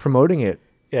were like promoting it,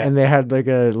 Yeah. and they had like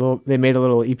they made a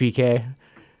little EPK,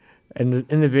 and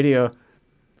in the video,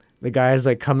 the guy is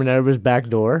like coming out of his back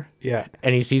door. Yeah.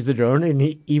 And he sees the drone, and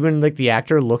he even like the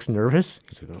actor looks nervous.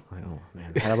 He's like, "Oh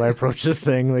man, how do I approach this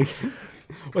thing?" Like,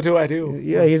 What do I do?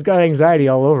 yeah, he's got anxiety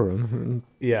all over him.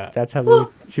 Yeah. That's how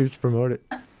Well- they choose to promote it.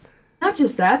 Not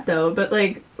just that though, but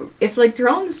like if like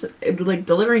drones like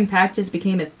delivering packages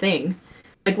became a thing,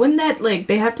 like wouldn't that like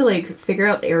they have to like figure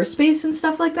out airspace and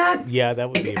stuff like that? Yeah, that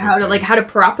would Like be a how good to thing. how to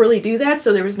properly do that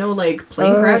so there was no like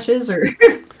plane crashes or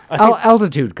I think,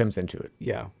 Altitude comes into it.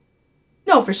 yeah.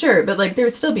 no for sure, but like there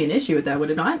would still be an issue with that,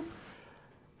 would it not?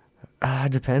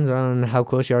 Depends on how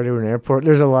close you are to an airport.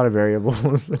 There's a lot of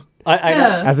variables. I know.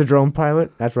 Yeah. As a drone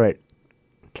pilot, that's right,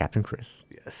 Captain Chris.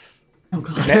 Yes. Oh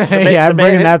god. Yeah, I'm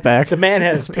bringing that back. The man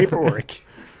has paperwork.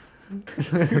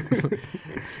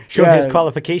 Showing his Yeah.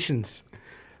 qualifications.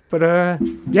 But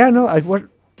yeah, no. Like, what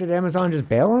did Amazon just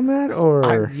bail on that,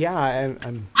 or Yeah,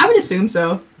 I'm I would assume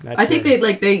so. Not I think sure.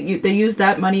 they use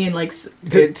that money and like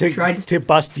to try to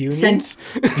bust unions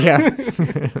yeah,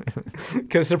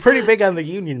 because they're pretty big on the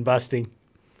union busting.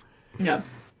 yeah.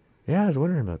 yeah? I was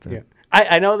wondering about that. Yeah,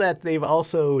 I know that they've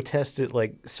also tested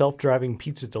like self-driving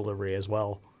pizza delivery as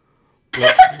well.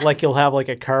 Like you'll have like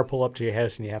a car pull up to your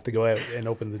house and you have to go out and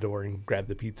open the door and grab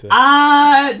the pizza.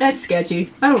 That's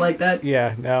sketchy. I don't like that.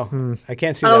 Yeah, no, I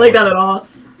can't see. I don't like that at all.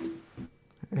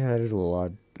 Yeah, that is a little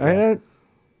odd. Yeah.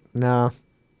 No.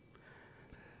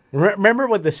 Remember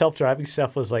when the self-driving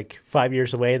stuff was like 5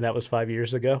 years away, and that was 5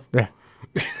 years ago? Yeah.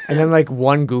 And then like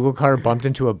one Google car bumped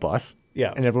into a bus,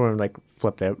 Yeah, and everyone like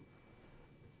flipped out.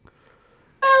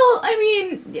 Well, I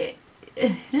mean,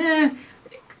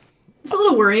 it's a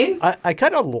little worrying. I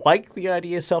kind of like the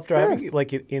idea of self-driving,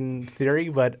 like in theory,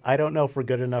 but I don't know if we're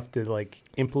good enough to like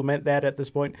implement that at this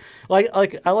point. Like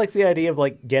I like the idea of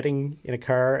like getting in a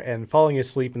car and falling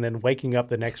asleep and then waking up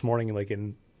the next morning like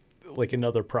in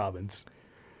another province.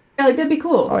 Yeah, like that'd be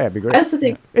cool. Oh yeah, it'd be great. I also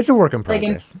think, It's a work in Like in-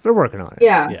 progress. They're working on it.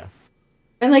 yeah, Yeah,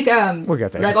 and like We'll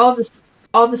get there. like all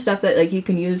of the stuff that like you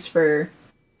can use for,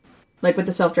 like with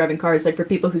the self-driving cars, like for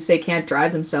people who say can't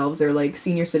drive themselves or like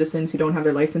senior citizens who don't have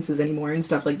their licenses anymore and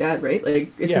stuff like that, right?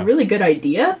 Like it's Yeah. a really good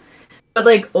idea, but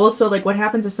like also like what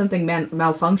happens if something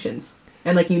malfunctions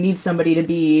and like you need somebody to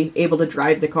be able to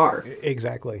drive the car?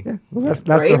 exactly. Yeah. Well, that's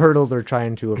the Right? hurdle they're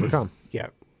trying to overcome. Yeah,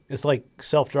 it's like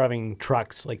self-driving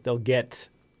trucks. Like they'll get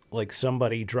like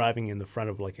somebody driving in the front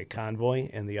of like a convoy,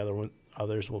 and the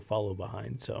others will follow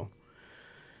behind. So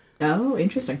Oh,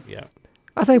 interesting. yeah,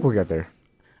 I think we'll get there.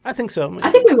 I think so.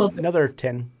 I think we will. Another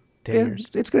 10 Yeah, years.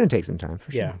 it's going to take some time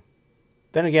for sure. Yeah.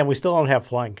 Then again, we still don't have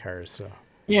flying cars, so.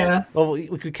 Yeah. Well, we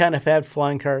could kind of have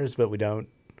flying cars, but we don't.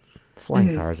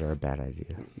 Flying cars are a bad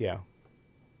idea. Yeah.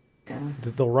 Yeah.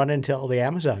 They'll run into all the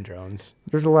Amazon drones.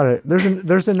 There's a lot of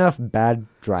there's enough bad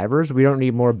drivers. We don't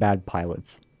need more bad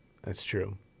pilots. That's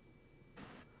true.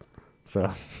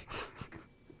 So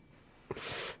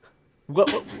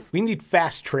Well, we need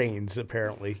fast trains,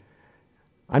 apparently.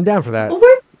 I'm down for that. Well,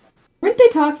 weren't they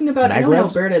talking about? I know in Maglevs?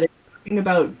 Alberta they're talking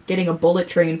about getting a bullet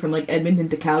train from like Edmonton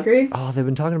to Calgary. Oh, they've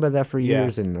been talking about that for Yeah.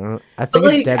 years, and I But think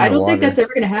like, it's dead I in the don't think water. that's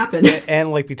ever gonna happen.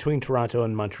 And like between Toronto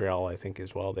and Montreal, I think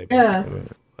as well. They've been Yeah. talking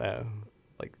about,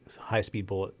 like high speed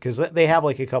bullet, because they have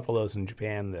like a couple of those in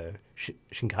Japan, the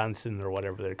Shinkansen or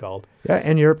whatever they're called. Yeah,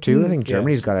 and Europe too. I think Yeah.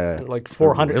 Germany's got a Like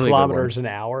 400 really good one. kilometers an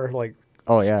hour, like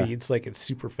Oh, yeah. speeds, like it's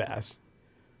super fast.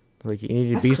 Like you need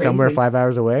to That's be somewhere crazy. 5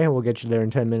 hours away, and we'll get you there in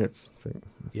 10 minutes. So,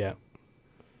 Yeah.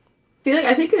 See, like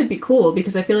I think it would be cool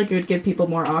because I feel like it would give people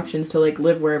more options to like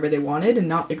live wherever they wanted and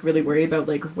not like really worry about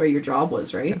like where your job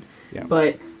was, right? Yeah.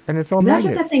 But and it's all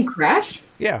imagine if magnets. that thing crashed.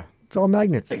 Yeah. It's all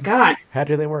magnets. Like God. How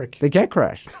do they work? They can't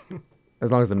crash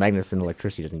as long as the magnets and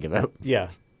electricity doesn't give out. Yeah.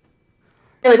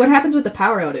 Yeah, like what happens with the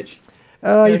power outage?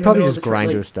 You'd in the probably middle of just the grind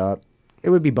like- to a stop.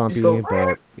 It would be bumpy, go,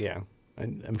 but Yeah.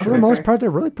 I'm for sure. the most Okay. part, they're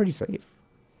really pretty safe.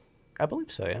 I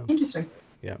believe so, yeah. Interesting.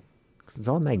 Yeah. 'Cause it's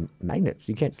all magnets.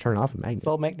 You can't turn off a magnet. It's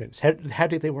all magnets. How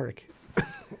do they work?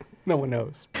 No one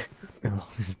knows. Oh,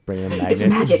 just bring a magnet. It's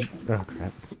magic. Oh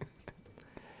crap.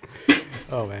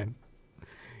 Oh, man.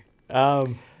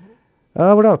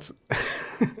 What else?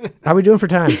 How we doing for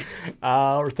time?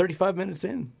 We're 35 minutes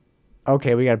in.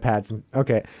 Okay, we got to pad some.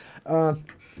 Okay.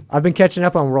 I've been catching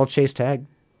up on World Chase Tag.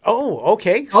 Oh,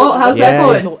 okay. Oh, how's that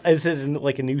going? Is it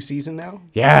like a new season now?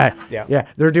 Yeah. Yeah. Yeah.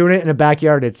 They're doing it in a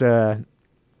backyard. It's a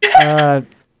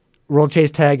World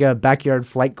Chase Tag Backyard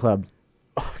Flight Club.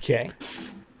 Okay.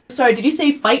 Sorry, did you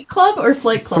say Fight Club or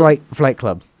Flight Club? Flight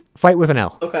Club. Fight with an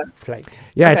L. Okay. Flight.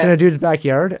 Yeah, it's in Okay. a dude's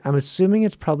backyard. I'm assuming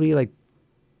it's probably like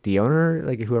the owner,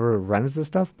 like whoever runs this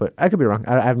stuff, but I could be wrong.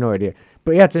 I have no idea.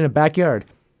 But yeah, it's in a backyard.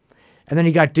 And then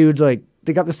you got dudes like,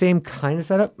 they got the same kind of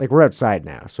setup. Like we're outside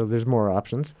now, so there's more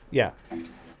options. Yeah.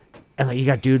 And like you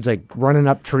got dudes like running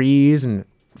up trees and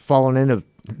falling into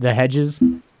the hedges.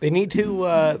 They need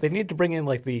to bring in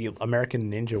like the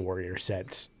American Ninja Warrior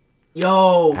sets.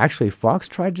 Yo. Actually, Fox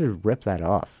tried to rip that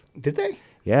off. Did they?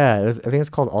 Yeah, I think it's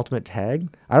called Ultimate Tag.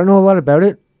 I don't know a lot about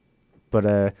it,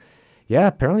 but yeah,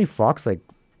 apparently Fox like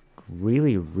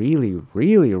really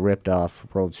ripped off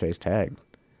World Chase Tag.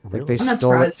 Like Really? I'm not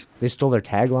surprised. they stole their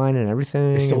tagline and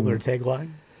everything. They stole and- their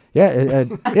tagline. Yeah,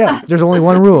 yeah. There's only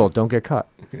one rule: don't get caught.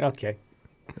 Okay.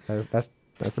 That's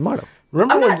the motto.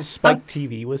 Remember I'm when not- Spike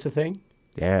TV was a thing?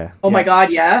 Yeah. Oh my Yeah. god,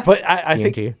 yeah. But I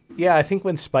think, TNT. yeah, I think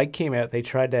when Spike came out, they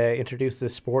tried to introduce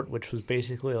this sport, which was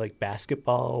basically like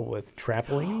basketball with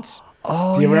trampolines.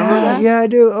 Oh, Do you remember that? Yeah, I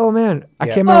do. Oh man, I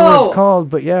Yeah. can't remember what Oh. it's called,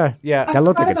 but yeah, Yeah, that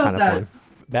looked like a forgot ton of about fun.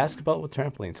 basketball with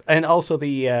trampolines, and also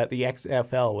the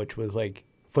XFL, which was like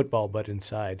football but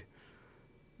inside.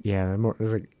 Yeah, it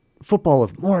was like football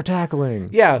with more tackling.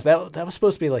 Yeah, that was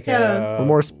supposed to be like Yeah. For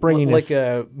more springiness. like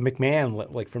a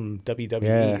McMahon, like from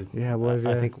WWE. Yeah, it was,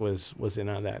 I yeah. think was in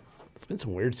on that. It's been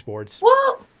some weird sports.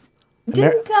 Well,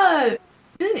 didn't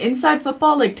inside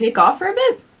football like take off for a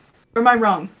bit? Or am I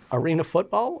wrong? Arena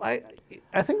football, I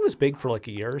think it was big for like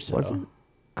a year or so. Was it?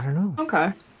 I don't know.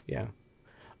 Okay. Yeah.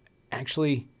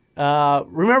 Actually,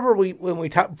 remember when we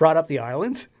brought up the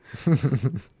island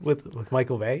with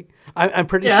Michael Bay? I'm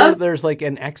pretty Yeah. sure there's like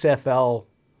an XFL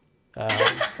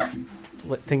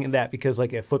thing in that, because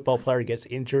like a football player gets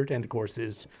injured, and of course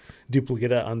his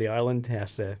duplicate on the island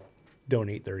has to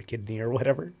donate their kidney or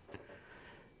whatever.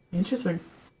 Interesting.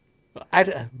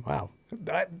 Wow.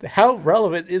 How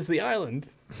relevant is the island?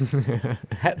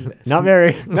 Not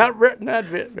very. Not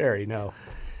very, no.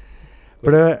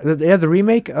 But yeah, the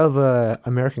remake of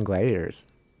American Gladiators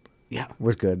Yeah.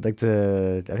 was good. Like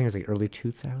I think it was like early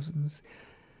 2000s.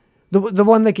 The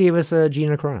one that gave us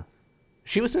Gina Carano.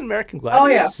 She was in American Oh,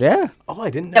 yeah. Gladiators? Yeah. Oh, I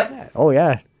didn't know Yep. that. Oh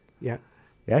yeah. Yeah.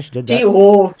 Yeah, she did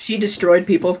that. She destroyed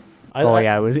people. Oh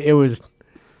yeah, it was.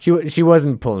 She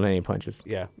wasn't pulling any punches.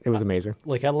 Yeah. It was amazing.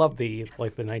 Like I love the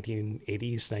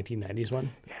 1980s, 1990s one.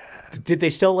 Yeah. Did they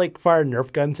still like fire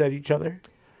Nerf guns at each other?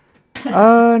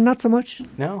 Not so much.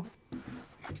 No.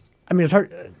 I mean, it's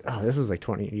hard. Oh, this was like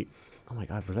 20. Oh my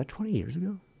God, was that 20 years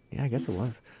ago? Yeah, I guess it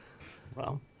was.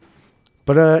 Well,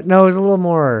 But no, it was a little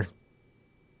more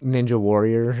Ninja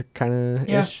Warrior kind of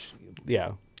ish.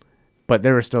 yeah, But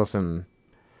there were still some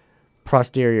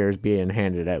posteriors being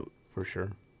handed out, for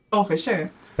sure. Oh, for sure.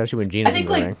 especially when Gina's I think, in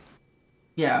the like, ring.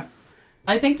 Yeah.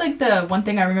 I think like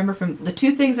the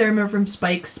two things I remember from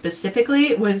Spike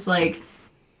specifically was like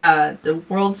the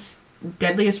world's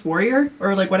deadliest warrior,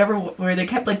 or like whatever, where they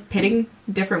kept like pitting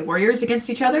different warriors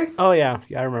against each other. Oh yeah,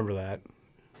 I remember that.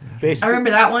 I Basically, remember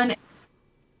that one.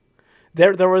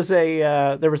 there was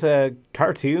a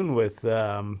cartoon with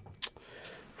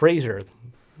Fraser,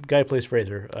 the guy who plays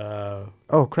Fraser.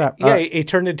 Oh crap! Yeah, he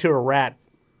turned into a rat.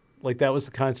 Like that was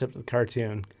the concept of the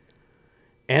cartoon.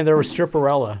 And there was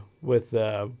Stripperella with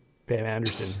Pam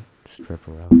Anderson.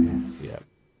 Stripperella. Yeah.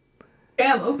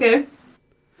 Damn. Okay.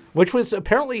 Which was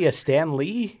apparently a Stan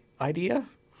Lee idea.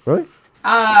 Really?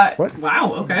 What?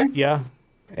 Wow. Okay. Yeah.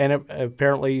 And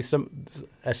apparently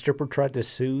a stripper tried to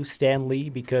sue Stan Lee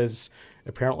because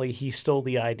apparently he stole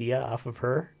the idea off of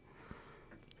her.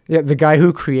 Yeah, the guy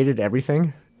who created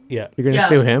everything. Yeah. You're gonna Yeah.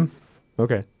 sue him?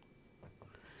 Okay.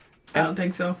 I don't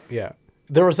think so. Yeah.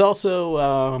 There was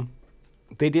also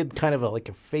they did kind of like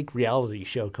a fake reality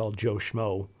show called Joe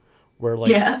Schmo, where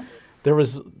like Yeah. there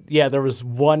was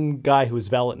one guy who was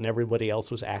valet and everybody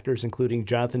else was actors, including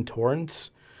Jonathan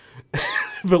Torrance,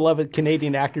 beloved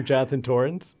Canadian actor Jonathan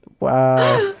Torrance.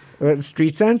 Wow.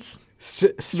 Street Sense?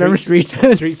 Street, Remember Street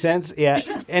Sense? Street Sense,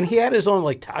 yeah. And he had his own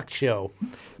like talk show.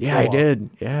 Yeah, for a I while. did.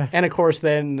 Yeah. And of course,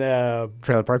 then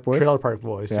Trailer Park Boys. Trailer Park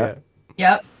Boys. Yeah.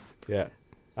 Yeah, Yep. yeah.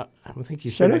 I don't think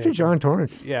he's Shout been out to in- John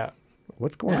Torrance. Yeah.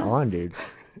 What's going on, dude?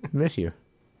 Miss you.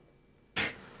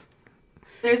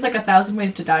 There's like 1,000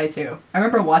 Ways to Die too. I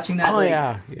remember watching that. Oh like,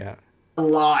 yeah, a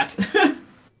lot.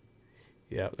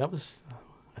 yeah. That was,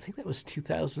 I think that was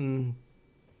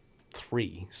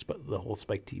 2003. The whole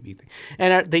Spike TV thing,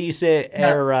 and they used to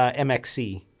air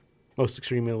MXC, Most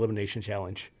Extreme Elimination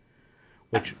Challenge,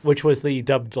 which was the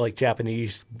dubbed like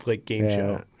Japanese like game Yeah.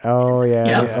 show. Oh yeah.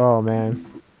 Yeah. Oh man.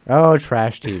 Oh,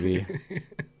 trash TV.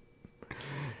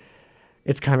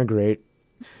 It's kind of great.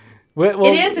 Well,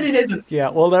 It is and it isn't. Yeah,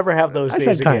 we'll never have those I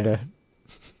days said kind again.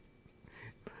 of.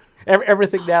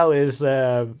 Everything now is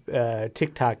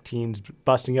TikTok teens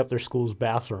busting up their school's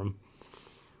bathroom.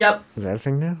 Yep. Is that a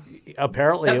thing now?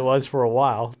 Apparently, it was for a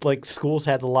while. Like schools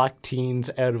had to lock teens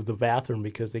out of the bathroom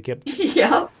because they kept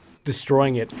Yep.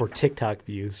 destroying it for TikTok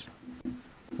views.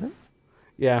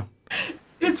 Yeah,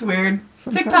 It's weird.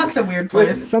 TikTok's a weird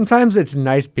place. Sometimes it's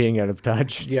nice being out of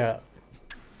touch. yeah.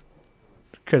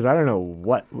 Because I don't know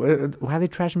why are they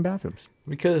trashing bathrooms?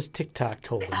 Because TikTok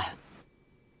told them.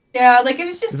 Yeah, like it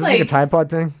was just Is this like a Tide Pod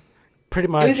thing? Pretty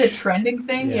much. it was a trending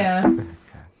thing. Yeah. Yeah.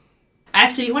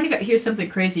 Actually, you want to hear something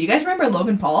crazy? You guys remember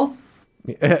Logan Paul?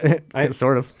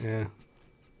 Sort of. Yeah.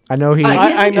 I know he.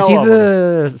 I Is know he of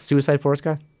the Suicide Force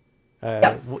guy?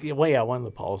 Well, yeah, one of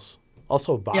the Pauls.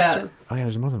 Also a boxer. Oh yeah,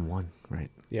 there's more than one, right?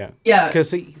 Yeah. Yeah.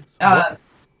 Because he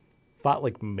fought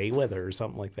like Mayweather or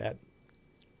something like that.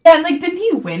 Yeah, and like, didn't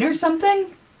he win or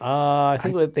something? I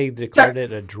think that they declared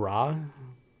it a draw. Or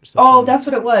Oh, something. that's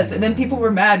what it was. And then people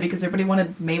were mad because everybody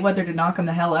wanted Mayweather to knock him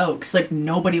the hell out because like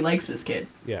nobody likes this kid.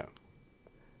 Yeah.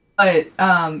 But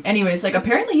anyways, like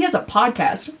apparently he has a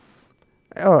podcast.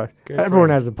 Oh, Good everyone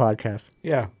for him. has a podcast.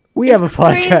 Yeah. We have a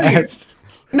crazy. podcast.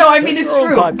 No, I mean it's Their own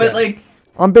true, podcast. but like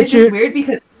On it's just BitChute. weird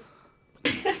because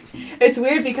it's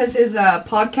weird because his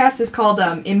podcast is called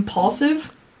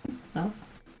Impulsive. No,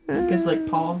 because like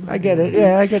Paul. I get it.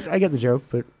 Yeah, I get the joke,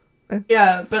 but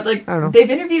Yeah, but like I don't know. they've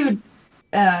interviewed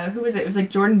who was it? It was like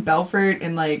Jordan Belfort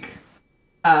and like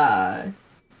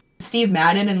Steve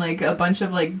Madden and like a bunch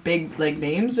of like big like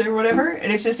names or whatever,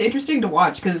 and it's just interesting to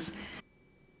watch because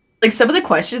like some of the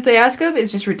questions they ask him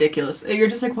is just ridiculous. And you're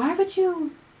just like, why would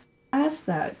you ask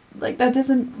that? Like that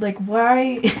doesn't like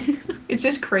why? It's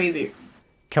just crazy.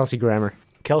 Kelsey Grammer.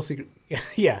 Kelsey.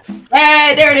 Yes.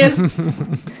 Hey, there it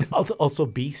is. Also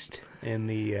Beast in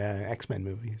the X-Men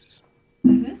movies.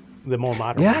 Mm-hmm. The more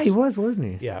modern Yeah, ones. he was,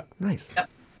 wasn't he? Yeah. Nice. Yep.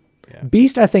 Yeah.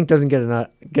 Beast, I think, doesn't get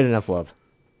enough love.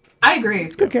 I agree.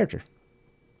 It's a good character.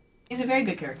 He's a very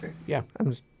good character. Yeah. I'm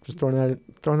just throwing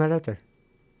that out there.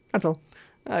 That's all.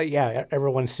 Yeah,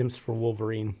 everyone simps for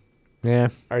Wolverine. Yeah,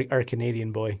 Our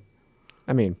Canadian boy.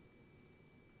 I mean,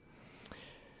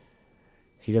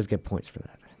 he does get points for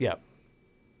that. Yeah.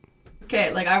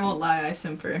 Okay, like I won't lie, I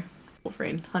sim for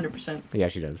Wolverine, 100%. Yeah,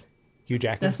 she does. Hugh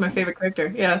Jackman. That's my favorite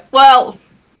character. Yeah. Well,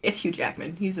 it's Hugh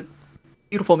Jackman. He's a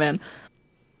beautiful man.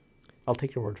 I'll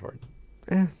take your word for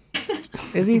it.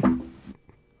 Is he?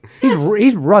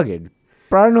 He's rugged,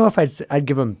 but I don't know if I'd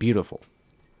give him beautiful.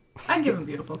 I'd give him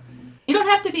beautiful. You don't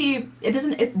have to be.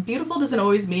 Beautiful doesn't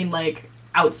always mean like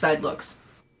outside looks.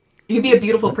 You can be a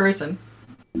beautiful person,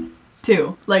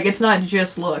 too. Like it's not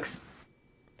just looks.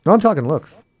 No, I'm talking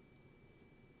looks.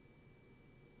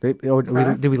 Did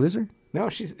we lose her? No,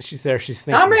 she's there. She's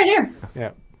thinking. I'm right here.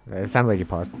 Yeah. It sounded like you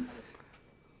paused.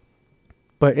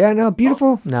 But yeah, no,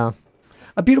 beautiful. No,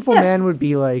 a beautiful Yes. man would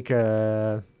be like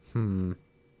I'll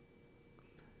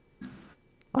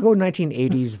go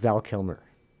 1980s Val Kilmer.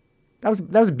 That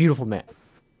was a beautiful man.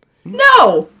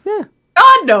 No. Yeah.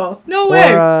 God no. No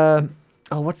way. Or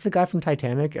what's the guy from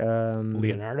Titanic?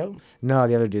 Leonardo. No,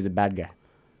 the other dude, the bad guy.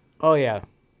 Oh yeah.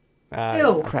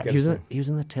 Ew. Crap, he was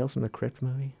in the Tales from the Crypt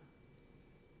movie.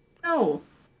 No.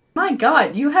 My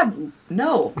God, you have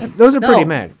no. Those are No. pretty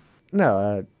men.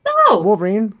 No, No.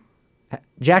 Wolverine,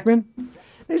 Jackman.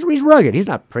 He's rugged. He's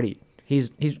not pretty.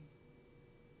 He's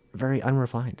very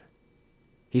unrefined.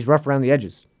 He's rough around the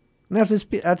edges. And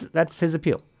that's his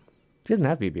appeal. He doesn't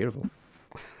have to be beautiful.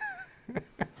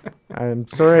 I'm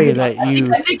sorry that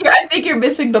you. I think you're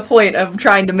missing the point I'm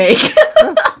trying to make.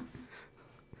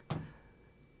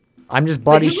 I'm just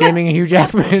body shaming Hugh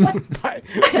Jackman.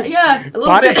 Yeah, a little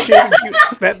Body bit. shaming.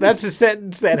 That's a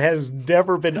sentence that has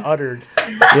never been uttered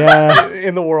Yeah,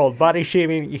 in the world. Body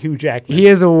shaming Hugh Jackman. he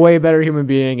is a way better human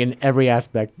being in every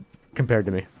aspect compared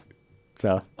to me.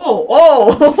 So,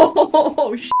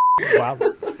 Oh, Wow.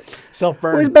 Self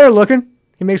well, he's burn. better looking.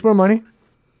 He makes more money.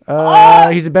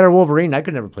 He's a better Wolverine. I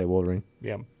could never play Wolverine.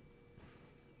 Yeah.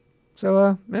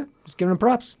 So, yeah, just giving him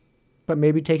props, but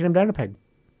maybe taking him down a peg.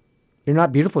 You're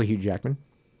not beautiful, Hugh Jackman.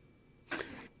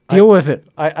 Deal with it.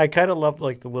 I kind of loved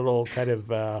like the little kind of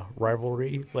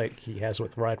rivalry like he has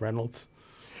with Ryan Reynolds.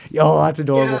 Oh, that's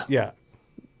adorable. Yeah.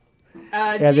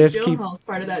 Yeah. Jake there's keep- Gyllenhaal's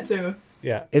part of that too.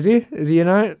 Yeah. Is he? Is he in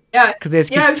on it? Yeah. Because they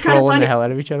just Yeah, it keep was kinda trolling the funny. hell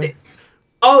out of each other.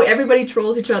 Oh, everybody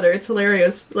trolls each other. It's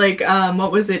hilarious. Like,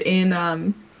 what was it in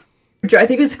I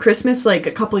think it was Christmas like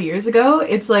a couple years ago.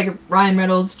 It's like Ryan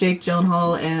Reynolds, Jake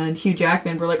Gyllenhaal, and Hugh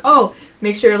Jackman were like, "Oh,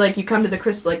 make sure like you come to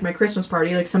the my Christmas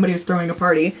party." Like somebody was throwing a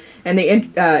party, and they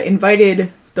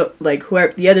invited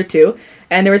whoever the other two,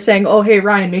 and they were saying, "Oh, hey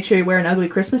Ryan, make sure you wear an ugly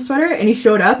Christmas sweater." And he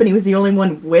showed up, and he was the only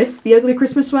one with the ugly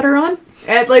Christmas sweater on.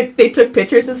 And like they took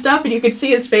pictures and stuff, and you could see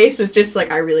his face was just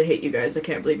like, "I really hate you guys. I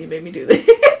can't believe you made me do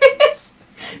this."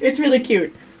 It's really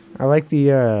cute. I like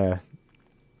the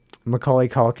Macaulay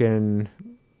Culkin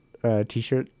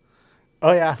T-shirt.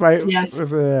 Oh yeah. Right? Yes.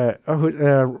 With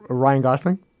Ryan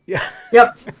Gosling. Yeah.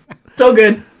 Yep. So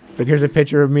good. It's like, here's a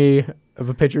picture of me, of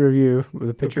a picture of you, with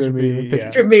a picture of me. yeah.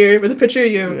 Picture of me with a picture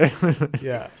of you.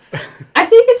 Yeah. I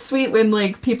think it's sweet when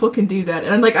like people can do that,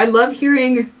 and like I love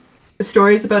hearing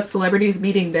stories about celebrities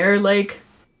meeting their like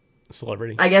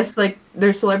Celebrity. I guess like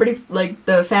their celebrity like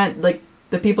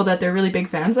the people that they're really big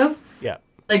fans of. Yeah.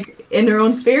 Like in their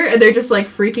own sphere, and they're just like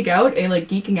freaking out and like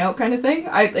geeking out kind of thing.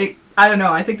 I don't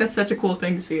know. I think that's such a cool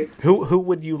thing to see. Who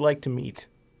would you like to meet?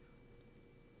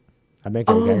 I make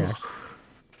it a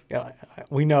Yeah,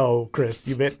 we know, Chris.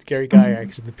 You met Gary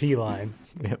Gygax at the P line.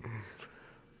 Yep.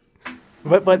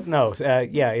 But no,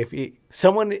 yeah. If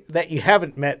someone that you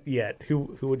haven't met yet,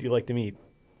 who would you like to meet?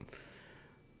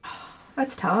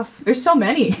 That's tough. There's so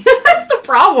many. That's the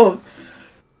problem.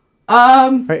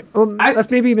 Right. Well, let's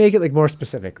maybe make it like more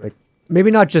specific. Like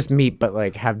maybe not just meet, but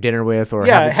like have dinner with, or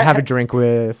have a drink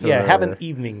with. Yeah, or, have an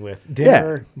evening with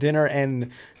dinner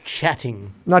and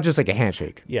chatting. not just like a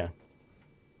handshake. Yeah,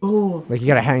 Ooh. Like you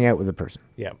got to hang out with the person,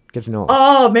 yeah. get to know them.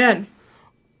 Oh man.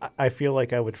 I feel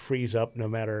like I would freeze up no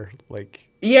matter like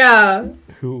Yeah.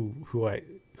 who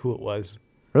it was.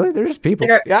 Really, they're just people.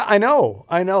 Like, Yeah, I know.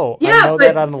 Yeah, I know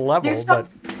but that on a level, there's but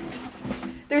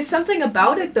there's something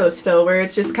about it though still where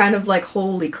it's just kind of like,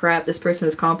 holy crap, this person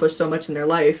has accomplished so much in their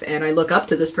life, and I look up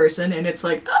to this person, and it's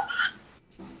like,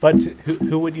 but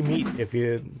who would you meet if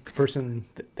the person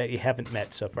that you haven't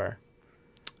met so far?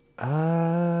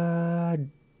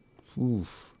 Oof.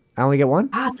 I only get one.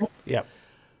 that's Yep,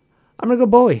 I'm gonna go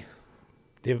Bowie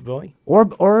David Bowie.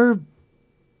 or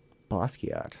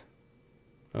Basquiat.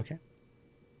 Okay.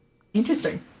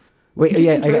 interesting. Wait,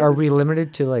 Interesting are choices. we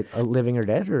limited to like a living or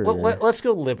dead or Well, let's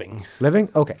go living. living?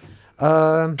 Okay.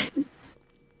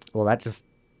 Well, that just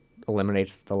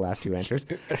eliminates the last two answers.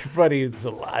 Everybody who's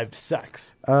alive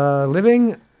sucks.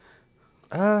 Living.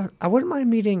 I wouldn't mind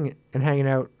meeting and hanging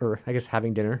out, or I guess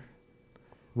having dinner,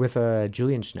 with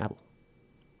Julian Schnabel,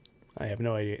 I have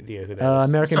no idea who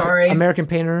that is. Sorry. American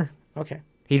painter. Okay.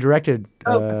 He directed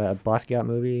Oh. a Basquiat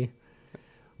movie.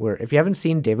 Where if you haven't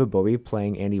seen David Bowie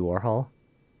playing Andy Warhol,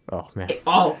 oh man,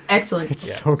 Oh, excellent. it's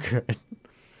Yeah. so good.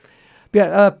 But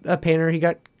yeah, a painter. He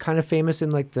got kind of famous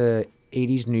in like the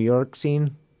 '80s New York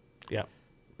scene Yeah.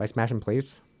 by smashing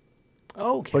plates.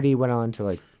 Okay. But he went on to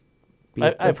like. Be,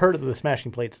 I've heard of the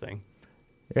smashing plates thing.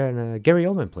 Yeah, and Gary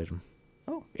Oldman played him.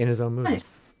 Oh. In his own movie. Nice.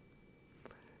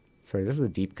 Sorry, this is a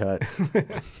deep cut.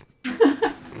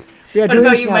 Yeah, What Julian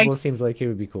about you, Mike? Schnabel seems like he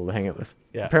would be cool to hang out with.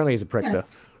 Yeah. Apparently he's a prick though.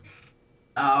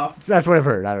 Oh, So that's what I've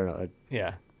heard. I don't know,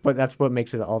 Yeah. but that's what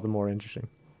makes it all the more interesting.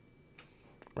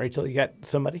 Rachel, you got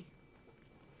somebody?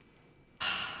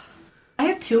 I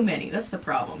have too many. That's the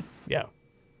problem. Yeah.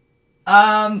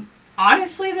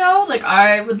 Honestly though, like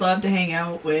I would love to hang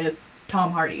out with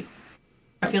Tom Hardy.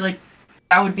 I feel like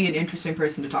that would be an interesting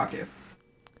person to talk to.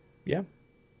 Yeah.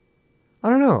 I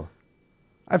don't know.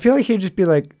 I feel like he'd just be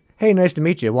like, "Hey, nice to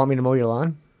meet you. Want me to mow your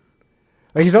lawn?"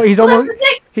 Like he's Well, that's almost the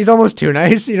thing. he's almost too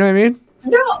nice. You know what I mean?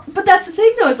 No, but that's the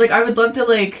thing though. Is like I would love to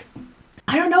like,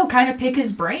 I don't know, kind of pick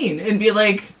his brain and be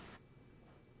like,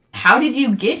 how did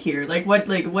you get here? Like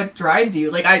what drives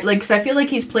you? Cause I feel like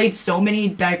he's played so many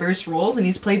diverse roles and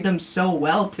he's played them so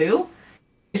well too.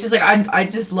 It's just like I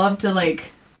just love to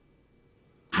like,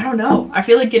 I don't know. I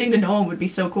feel like getting to know him would be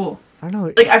so cool. I don't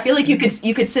know. Like I feel like you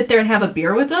could sit there and have a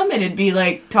beer with him and it'd be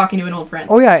like talking to an old friend.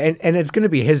 Oh yeah, and it's gonna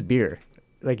be his beer.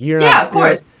 Like you're Yeah, not, of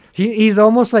course. He's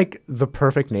almost like the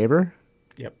perfect neighbor.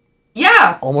 Yep.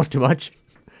 Yeah. Almost too much.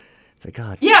 It's like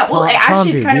God. Yeah, well, Tom,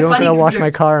 actually, it's dude, kinda you don't funny gotta 'cause wash they're- my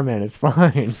car, man. It's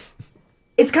fine.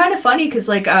 It's kind of funny because,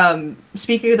 like,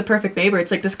 speaking of the perfect neighbor, it's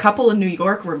like this couple in New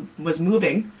York was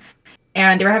moving,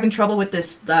 and they were having trouble with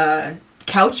this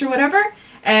couch or whatever.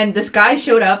 And this guy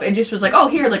showed up and just was like, "Oh,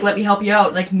 here, like, let me help you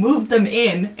out." Like, moved them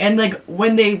in, and like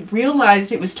when they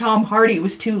realized it was Tom Hardy, it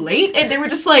was too late, and they were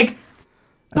just like,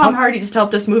 "Tom Hardy just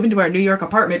helped us move into our New York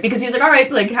apartment," because he was like, "All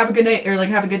right, like, have a good night, or like,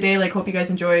 have a good day. Like, hope you guys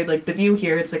enjoy like the view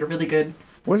here. It's like a really good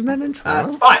Wasn't that in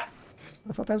Toronto? spot."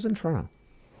 I thought that was in Toronto.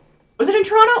 Was it in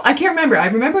Toronto? I can't remember. I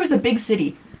remember it was a big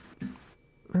city.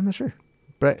 I'm not sure,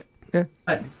 but yeah,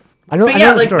 But I know. But I yeah,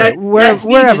 know the like, story. that- that's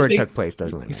me Wherever just it being- took place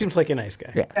doesn't really He matter. seems like a nice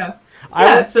guy. Yeah. yeah. I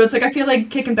Yeah, would- so it's like I feel like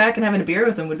kicking back and having a beer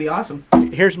with him would be awesome.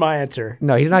 Here's my answer.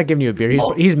 No, he's not giving you a beer. He's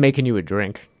Oh. he's making you a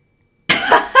drink,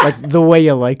 like the way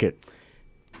you like it.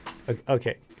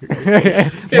 Okay.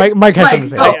 Mike has something to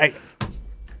say. Mike,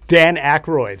 Dan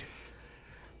Aykroyd.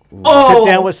 Oh,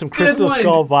 Sit down with some good Crystal one.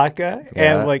 Skull vodka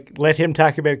Yeah. and like let him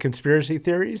talk about conspiracy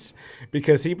theories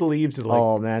because he believes in like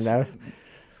Oh man,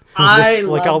 I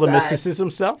like love all the that. mysticism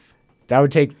stuff. that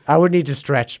would take. I would need to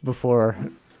stretch before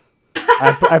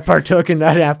I partook in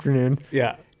that afternoon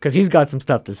Yeah. because he's got some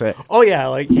stuff to say. Oh yeah,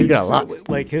 like He's got a lot.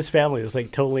 Like his family was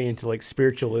like totally into like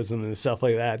spiritualism and stuff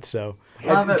like that. So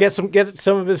Love it. get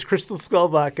some of his Crystal Skull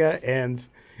vodka and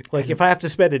like if I have to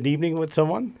spend an evening with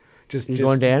someone,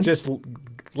 going Dan? just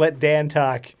let Dan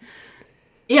talk.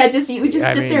 Yeah, you would just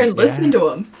I sit mean, there and listen yeah. to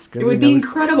him. gonna It would be be another-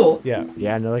 incredible. Yeah.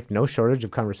 Yeah, no shortage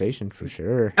of conversation for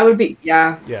sure. That would be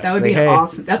Yeah. That would Like, be hey,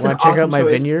 awesome. That's an wanna check awesome out my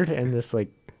choice. vineyard and this like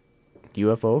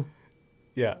UFO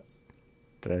Yeah.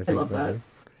 that I think love about that. it.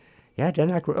 Yeah, Dan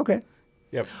Aykroyd. Okay,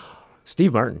 Yep.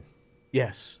 Steve Martin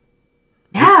Yes.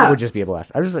 Yeah. would just be a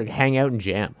blast. I would just like hang out and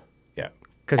jam Yeah.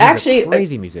 because he's Actually, a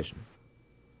crazy musician.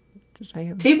 Just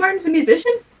hang out. Steve Martin's a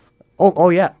musician? Oh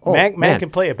yeah. Oh Man man. can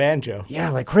play a banjo.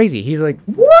 Yeah, like crazy. He's like,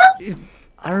 What?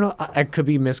 I don't know. I could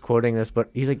be misquoting this,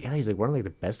 but he's like one of like the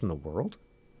best in the world.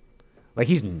 Like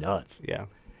he's nuts. Yeah.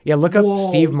 Yeah, look up Whoa.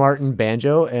 Steve Martin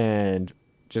banjo and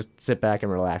just sit back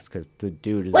and relax because the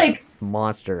dude is Like- a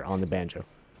monster on the banjo.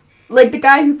 Like the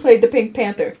guy who played the Pink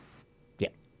Panther. Yeah,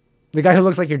 the guy who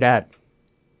looks like your dad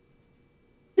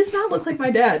He does not look like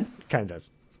my dad. kind of does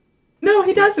No,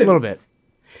 he doesn't. a little bit,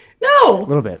 No.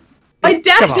 bit. My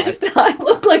dad Come on. does not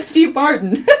look like Steve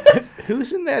Martin.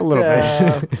 Who's in that? A little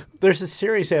bit. There's a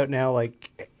series out now,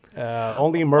 like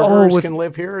Only Murderers with- Can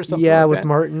Live Here or something. Yeah, like with that.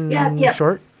 Martin Yeah.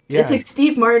 Short. Yeah. It's like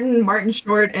Steve Martin, Martin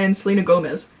Short, and Selena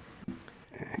Gomez.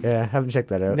 Yeah, haven't checked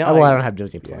that out. No, Well, I I- don't have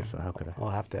Disney Plus, so how could I? I'll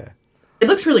have to. It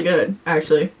looks really good,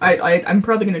 actually. I'm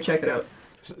probably gonna check it out.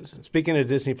 Speaking of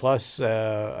Disney Plus,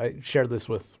 I shared this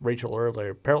with Rachel earlier.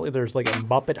 Apparently, there's like a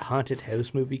Muppet Haunted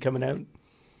House movie coming out,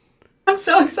 I'm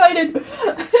so excited.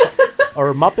 or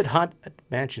a Muppet Haunted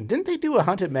Mansion. Didn't they do a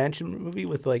Haunted Mansion movie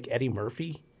with like Eddie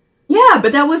Murphy? Yeah,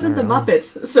 but that wasn't the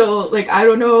Muppets. So, like, I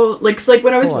don't know. Like,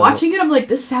 when I was Hold on. watching it, I'm like,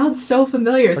 this sounds so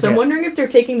familiar. So I'm Okay. wondering if they're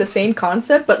taking the same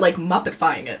concept, but like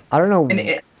Muppetfying it. I don't know And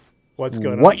it, What's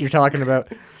going what on? you're talking about.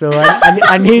 So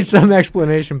I need some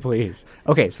explanation, please.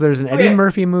 Okay, so there's an Eddie Okay.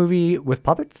 Murphy movie with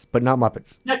puppets, but not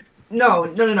Muppets. no.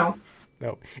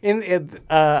 No,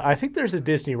 I think there's a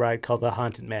Disney ride called the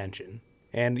Haunted Mansion,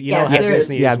 and you Yes, know how there is.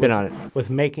 Disney Yeah, is I've been with, on it. with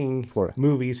making Florida.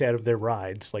 movies out of their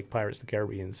rides, like Pirates of the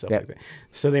Caribbean and stuff Yeah. like that.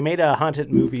 So they made a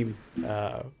haunted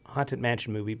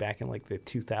mansion movie back in like the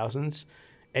 2000s.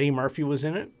 Eddie Murphy was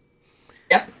in it,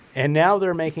 Yep. and now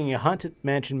they're making a haunted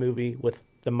mansion movie with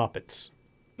the Muppets.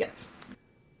 Yes.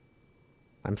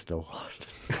 I'm still lost.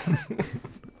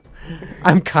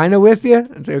 I'm kind of with you.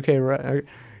 It's okay, right?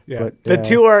 Yeah, But,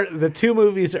 the two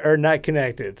movies are not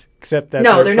connected, except that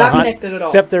No, they're the not connected at all.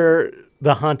 Except they're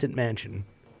the haunted mansion.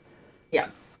 Yeah.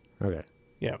 Okay.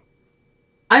 Yeah,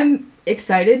 I'm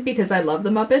excited because I love the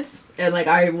Muppets, and like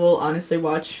I will honestly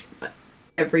watch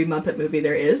every Muppet movie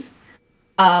there is.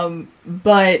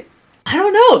 But I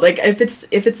don't know, like if it's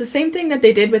the same thing that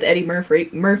they did with Eddie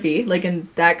Murphy, like in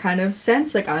that kind of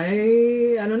sense, like I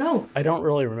don't know. I don't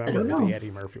really remember don't know. the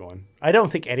Eddie Murphy one. I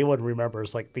don't think anyone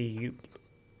remembers like the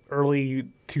early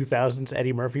 2000s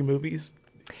Eddie Murphy movies.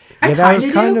 I Yeah, that was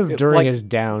kinda kind do. of during Like, his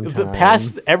downtime. The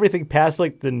past everything past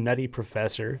like the Nutty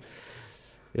Professor.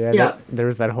 Yeah, Yeah. there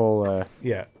was that whole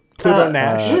Yeah, Pluto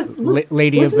Nash.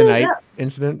 Lady of wasn't the it Night that-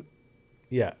 incident.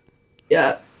 Yeah,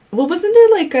 Yeah. Well, wasn't there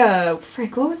like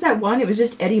frick, what was that one? It was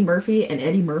just Eddie Murphy and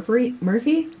Eddie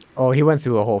Murphy? Oh, he went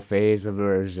through a whole phase of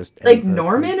where it was just Like Eddie Murphy.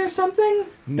 Norman or something?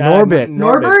 Norbit.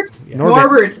 Norbert? Yeah.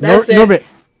 Norbert, that's it.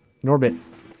 Norbit.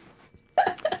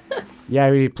 Yeah,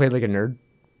 he played like a nerd,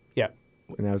 Yeah,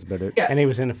 and that was about it. Yeah. and he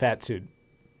was in a fat suit.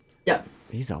 Yeah.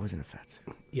 He's always in a fat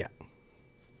suit Yeah,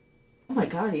 Oh my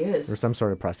god, he or is. some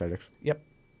sort of prosthetics. yep.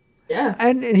 Yeah.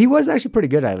 And he was actually pretty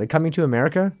good at it. Like Coming to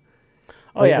America.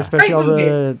 Oh Like, yeah, especially Great all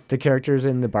movie. the characters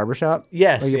in the barbershop.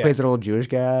 Yes, Like he yeah. plays that old Jewish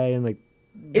guy and like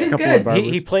It was couple good. of barbers.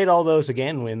 he played all those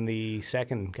again in the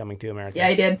second Coming to America. Yeah,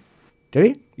 I did. Did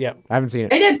he? Yeah, I haven't seen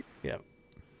it. I did. yeah.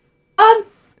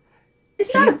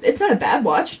 It's not a bad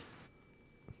watch.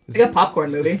 It's like a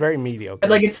popcorn movie. It's very mediocre. But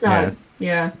like it's not.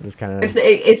 Yeah. Just kind of.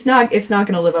 It's not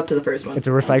going to live up to the first one. It's a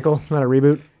recycle, not a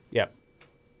reboot. Yeah,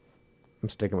 I'm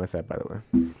sticking with that, by the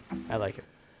way. I like it.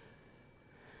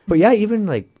 But yeah, even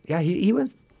like he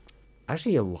went.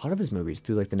 Actually, a lot of his movies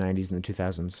through like the '90s and the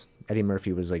 2000s, Eddie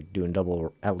Murphy was like doing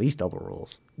at least double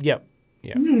roles. Yep,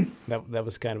 yeah. Hmm. That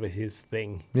was kind of his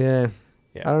thing. Yeah.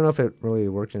 Yeah. I don't know if it really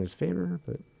worked in his favor,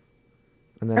 but.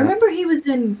 And then I remember he was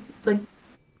in like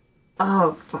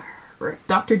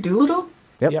Dr. Dolittle.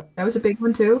 Yep. That was a big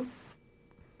one too.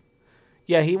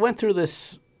 Yeah, he went through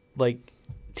this, like,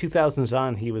 2000s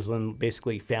on, he was in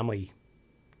basically family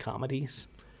comedies.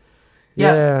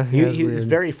 Yeah. Yeah. He, that's he was weird.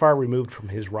 very far removed from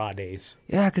his raw days.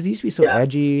 Yeah, because he used to be so Yeah.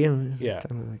 edgy. And Yeah.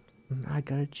 I'm like, I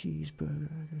got a cheeseburger.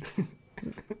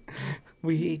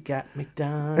 We got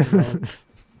McDonald's.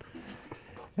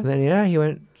 And then, yeah, he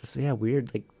went just,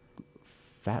 weird, like,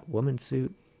 fat woman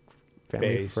suit.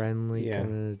 Family Phase. friendly. Yeah.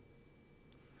 Kinda.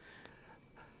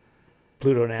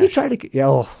 Pluto He Nash. tried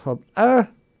to,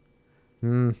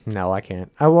 no, I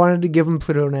can't. I wanted to give him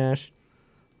Pluto Nash.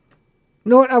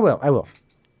 You know what? I will.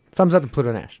 Thumbs up to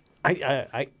Pluto Nash.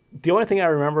 The only thing I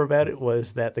remember about it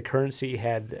was that the currency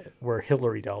were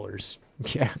Hillary dollars.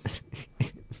 Yeah.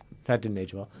 That didn't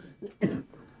age well.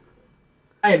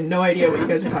 I have no idea what you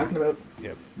guys are talking about.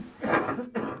 Yep.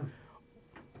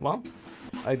 Well,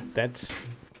 that's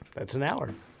an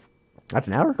hour. That's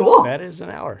an hour. Cool. That is an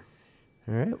hour.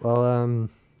 All right. Well,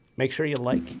 Make sure you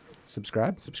like,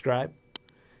 subscribe. subscribe,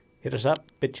 hit us up,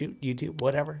 BitChute, YouTube,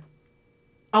 whatever.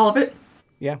 All of it.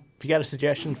 Yeah. If you got a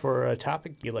suggestion for a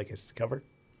topic you'd like us to cover,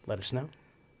 let us know.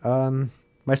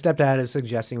 My stepdad is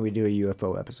suggesting we do a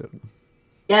UFO episode.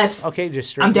 Yes. Okay, just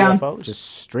straight I'm down. UFOs. Just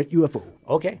straight UFO.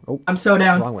 Okay, I'm so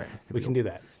down. Wrong way. we can do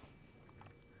that.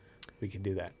 We can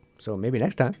do that. So maybe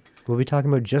next time we'll be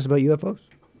talking about just about UFOs.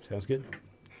 Sounds good.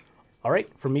 All right,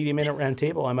 for Media Minute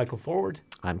Roundtable, I'm Michael Forward.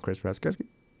 I'm Chris Raskowski.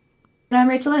 And I'm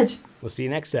Rachel Edge. We'll see you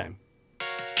next time.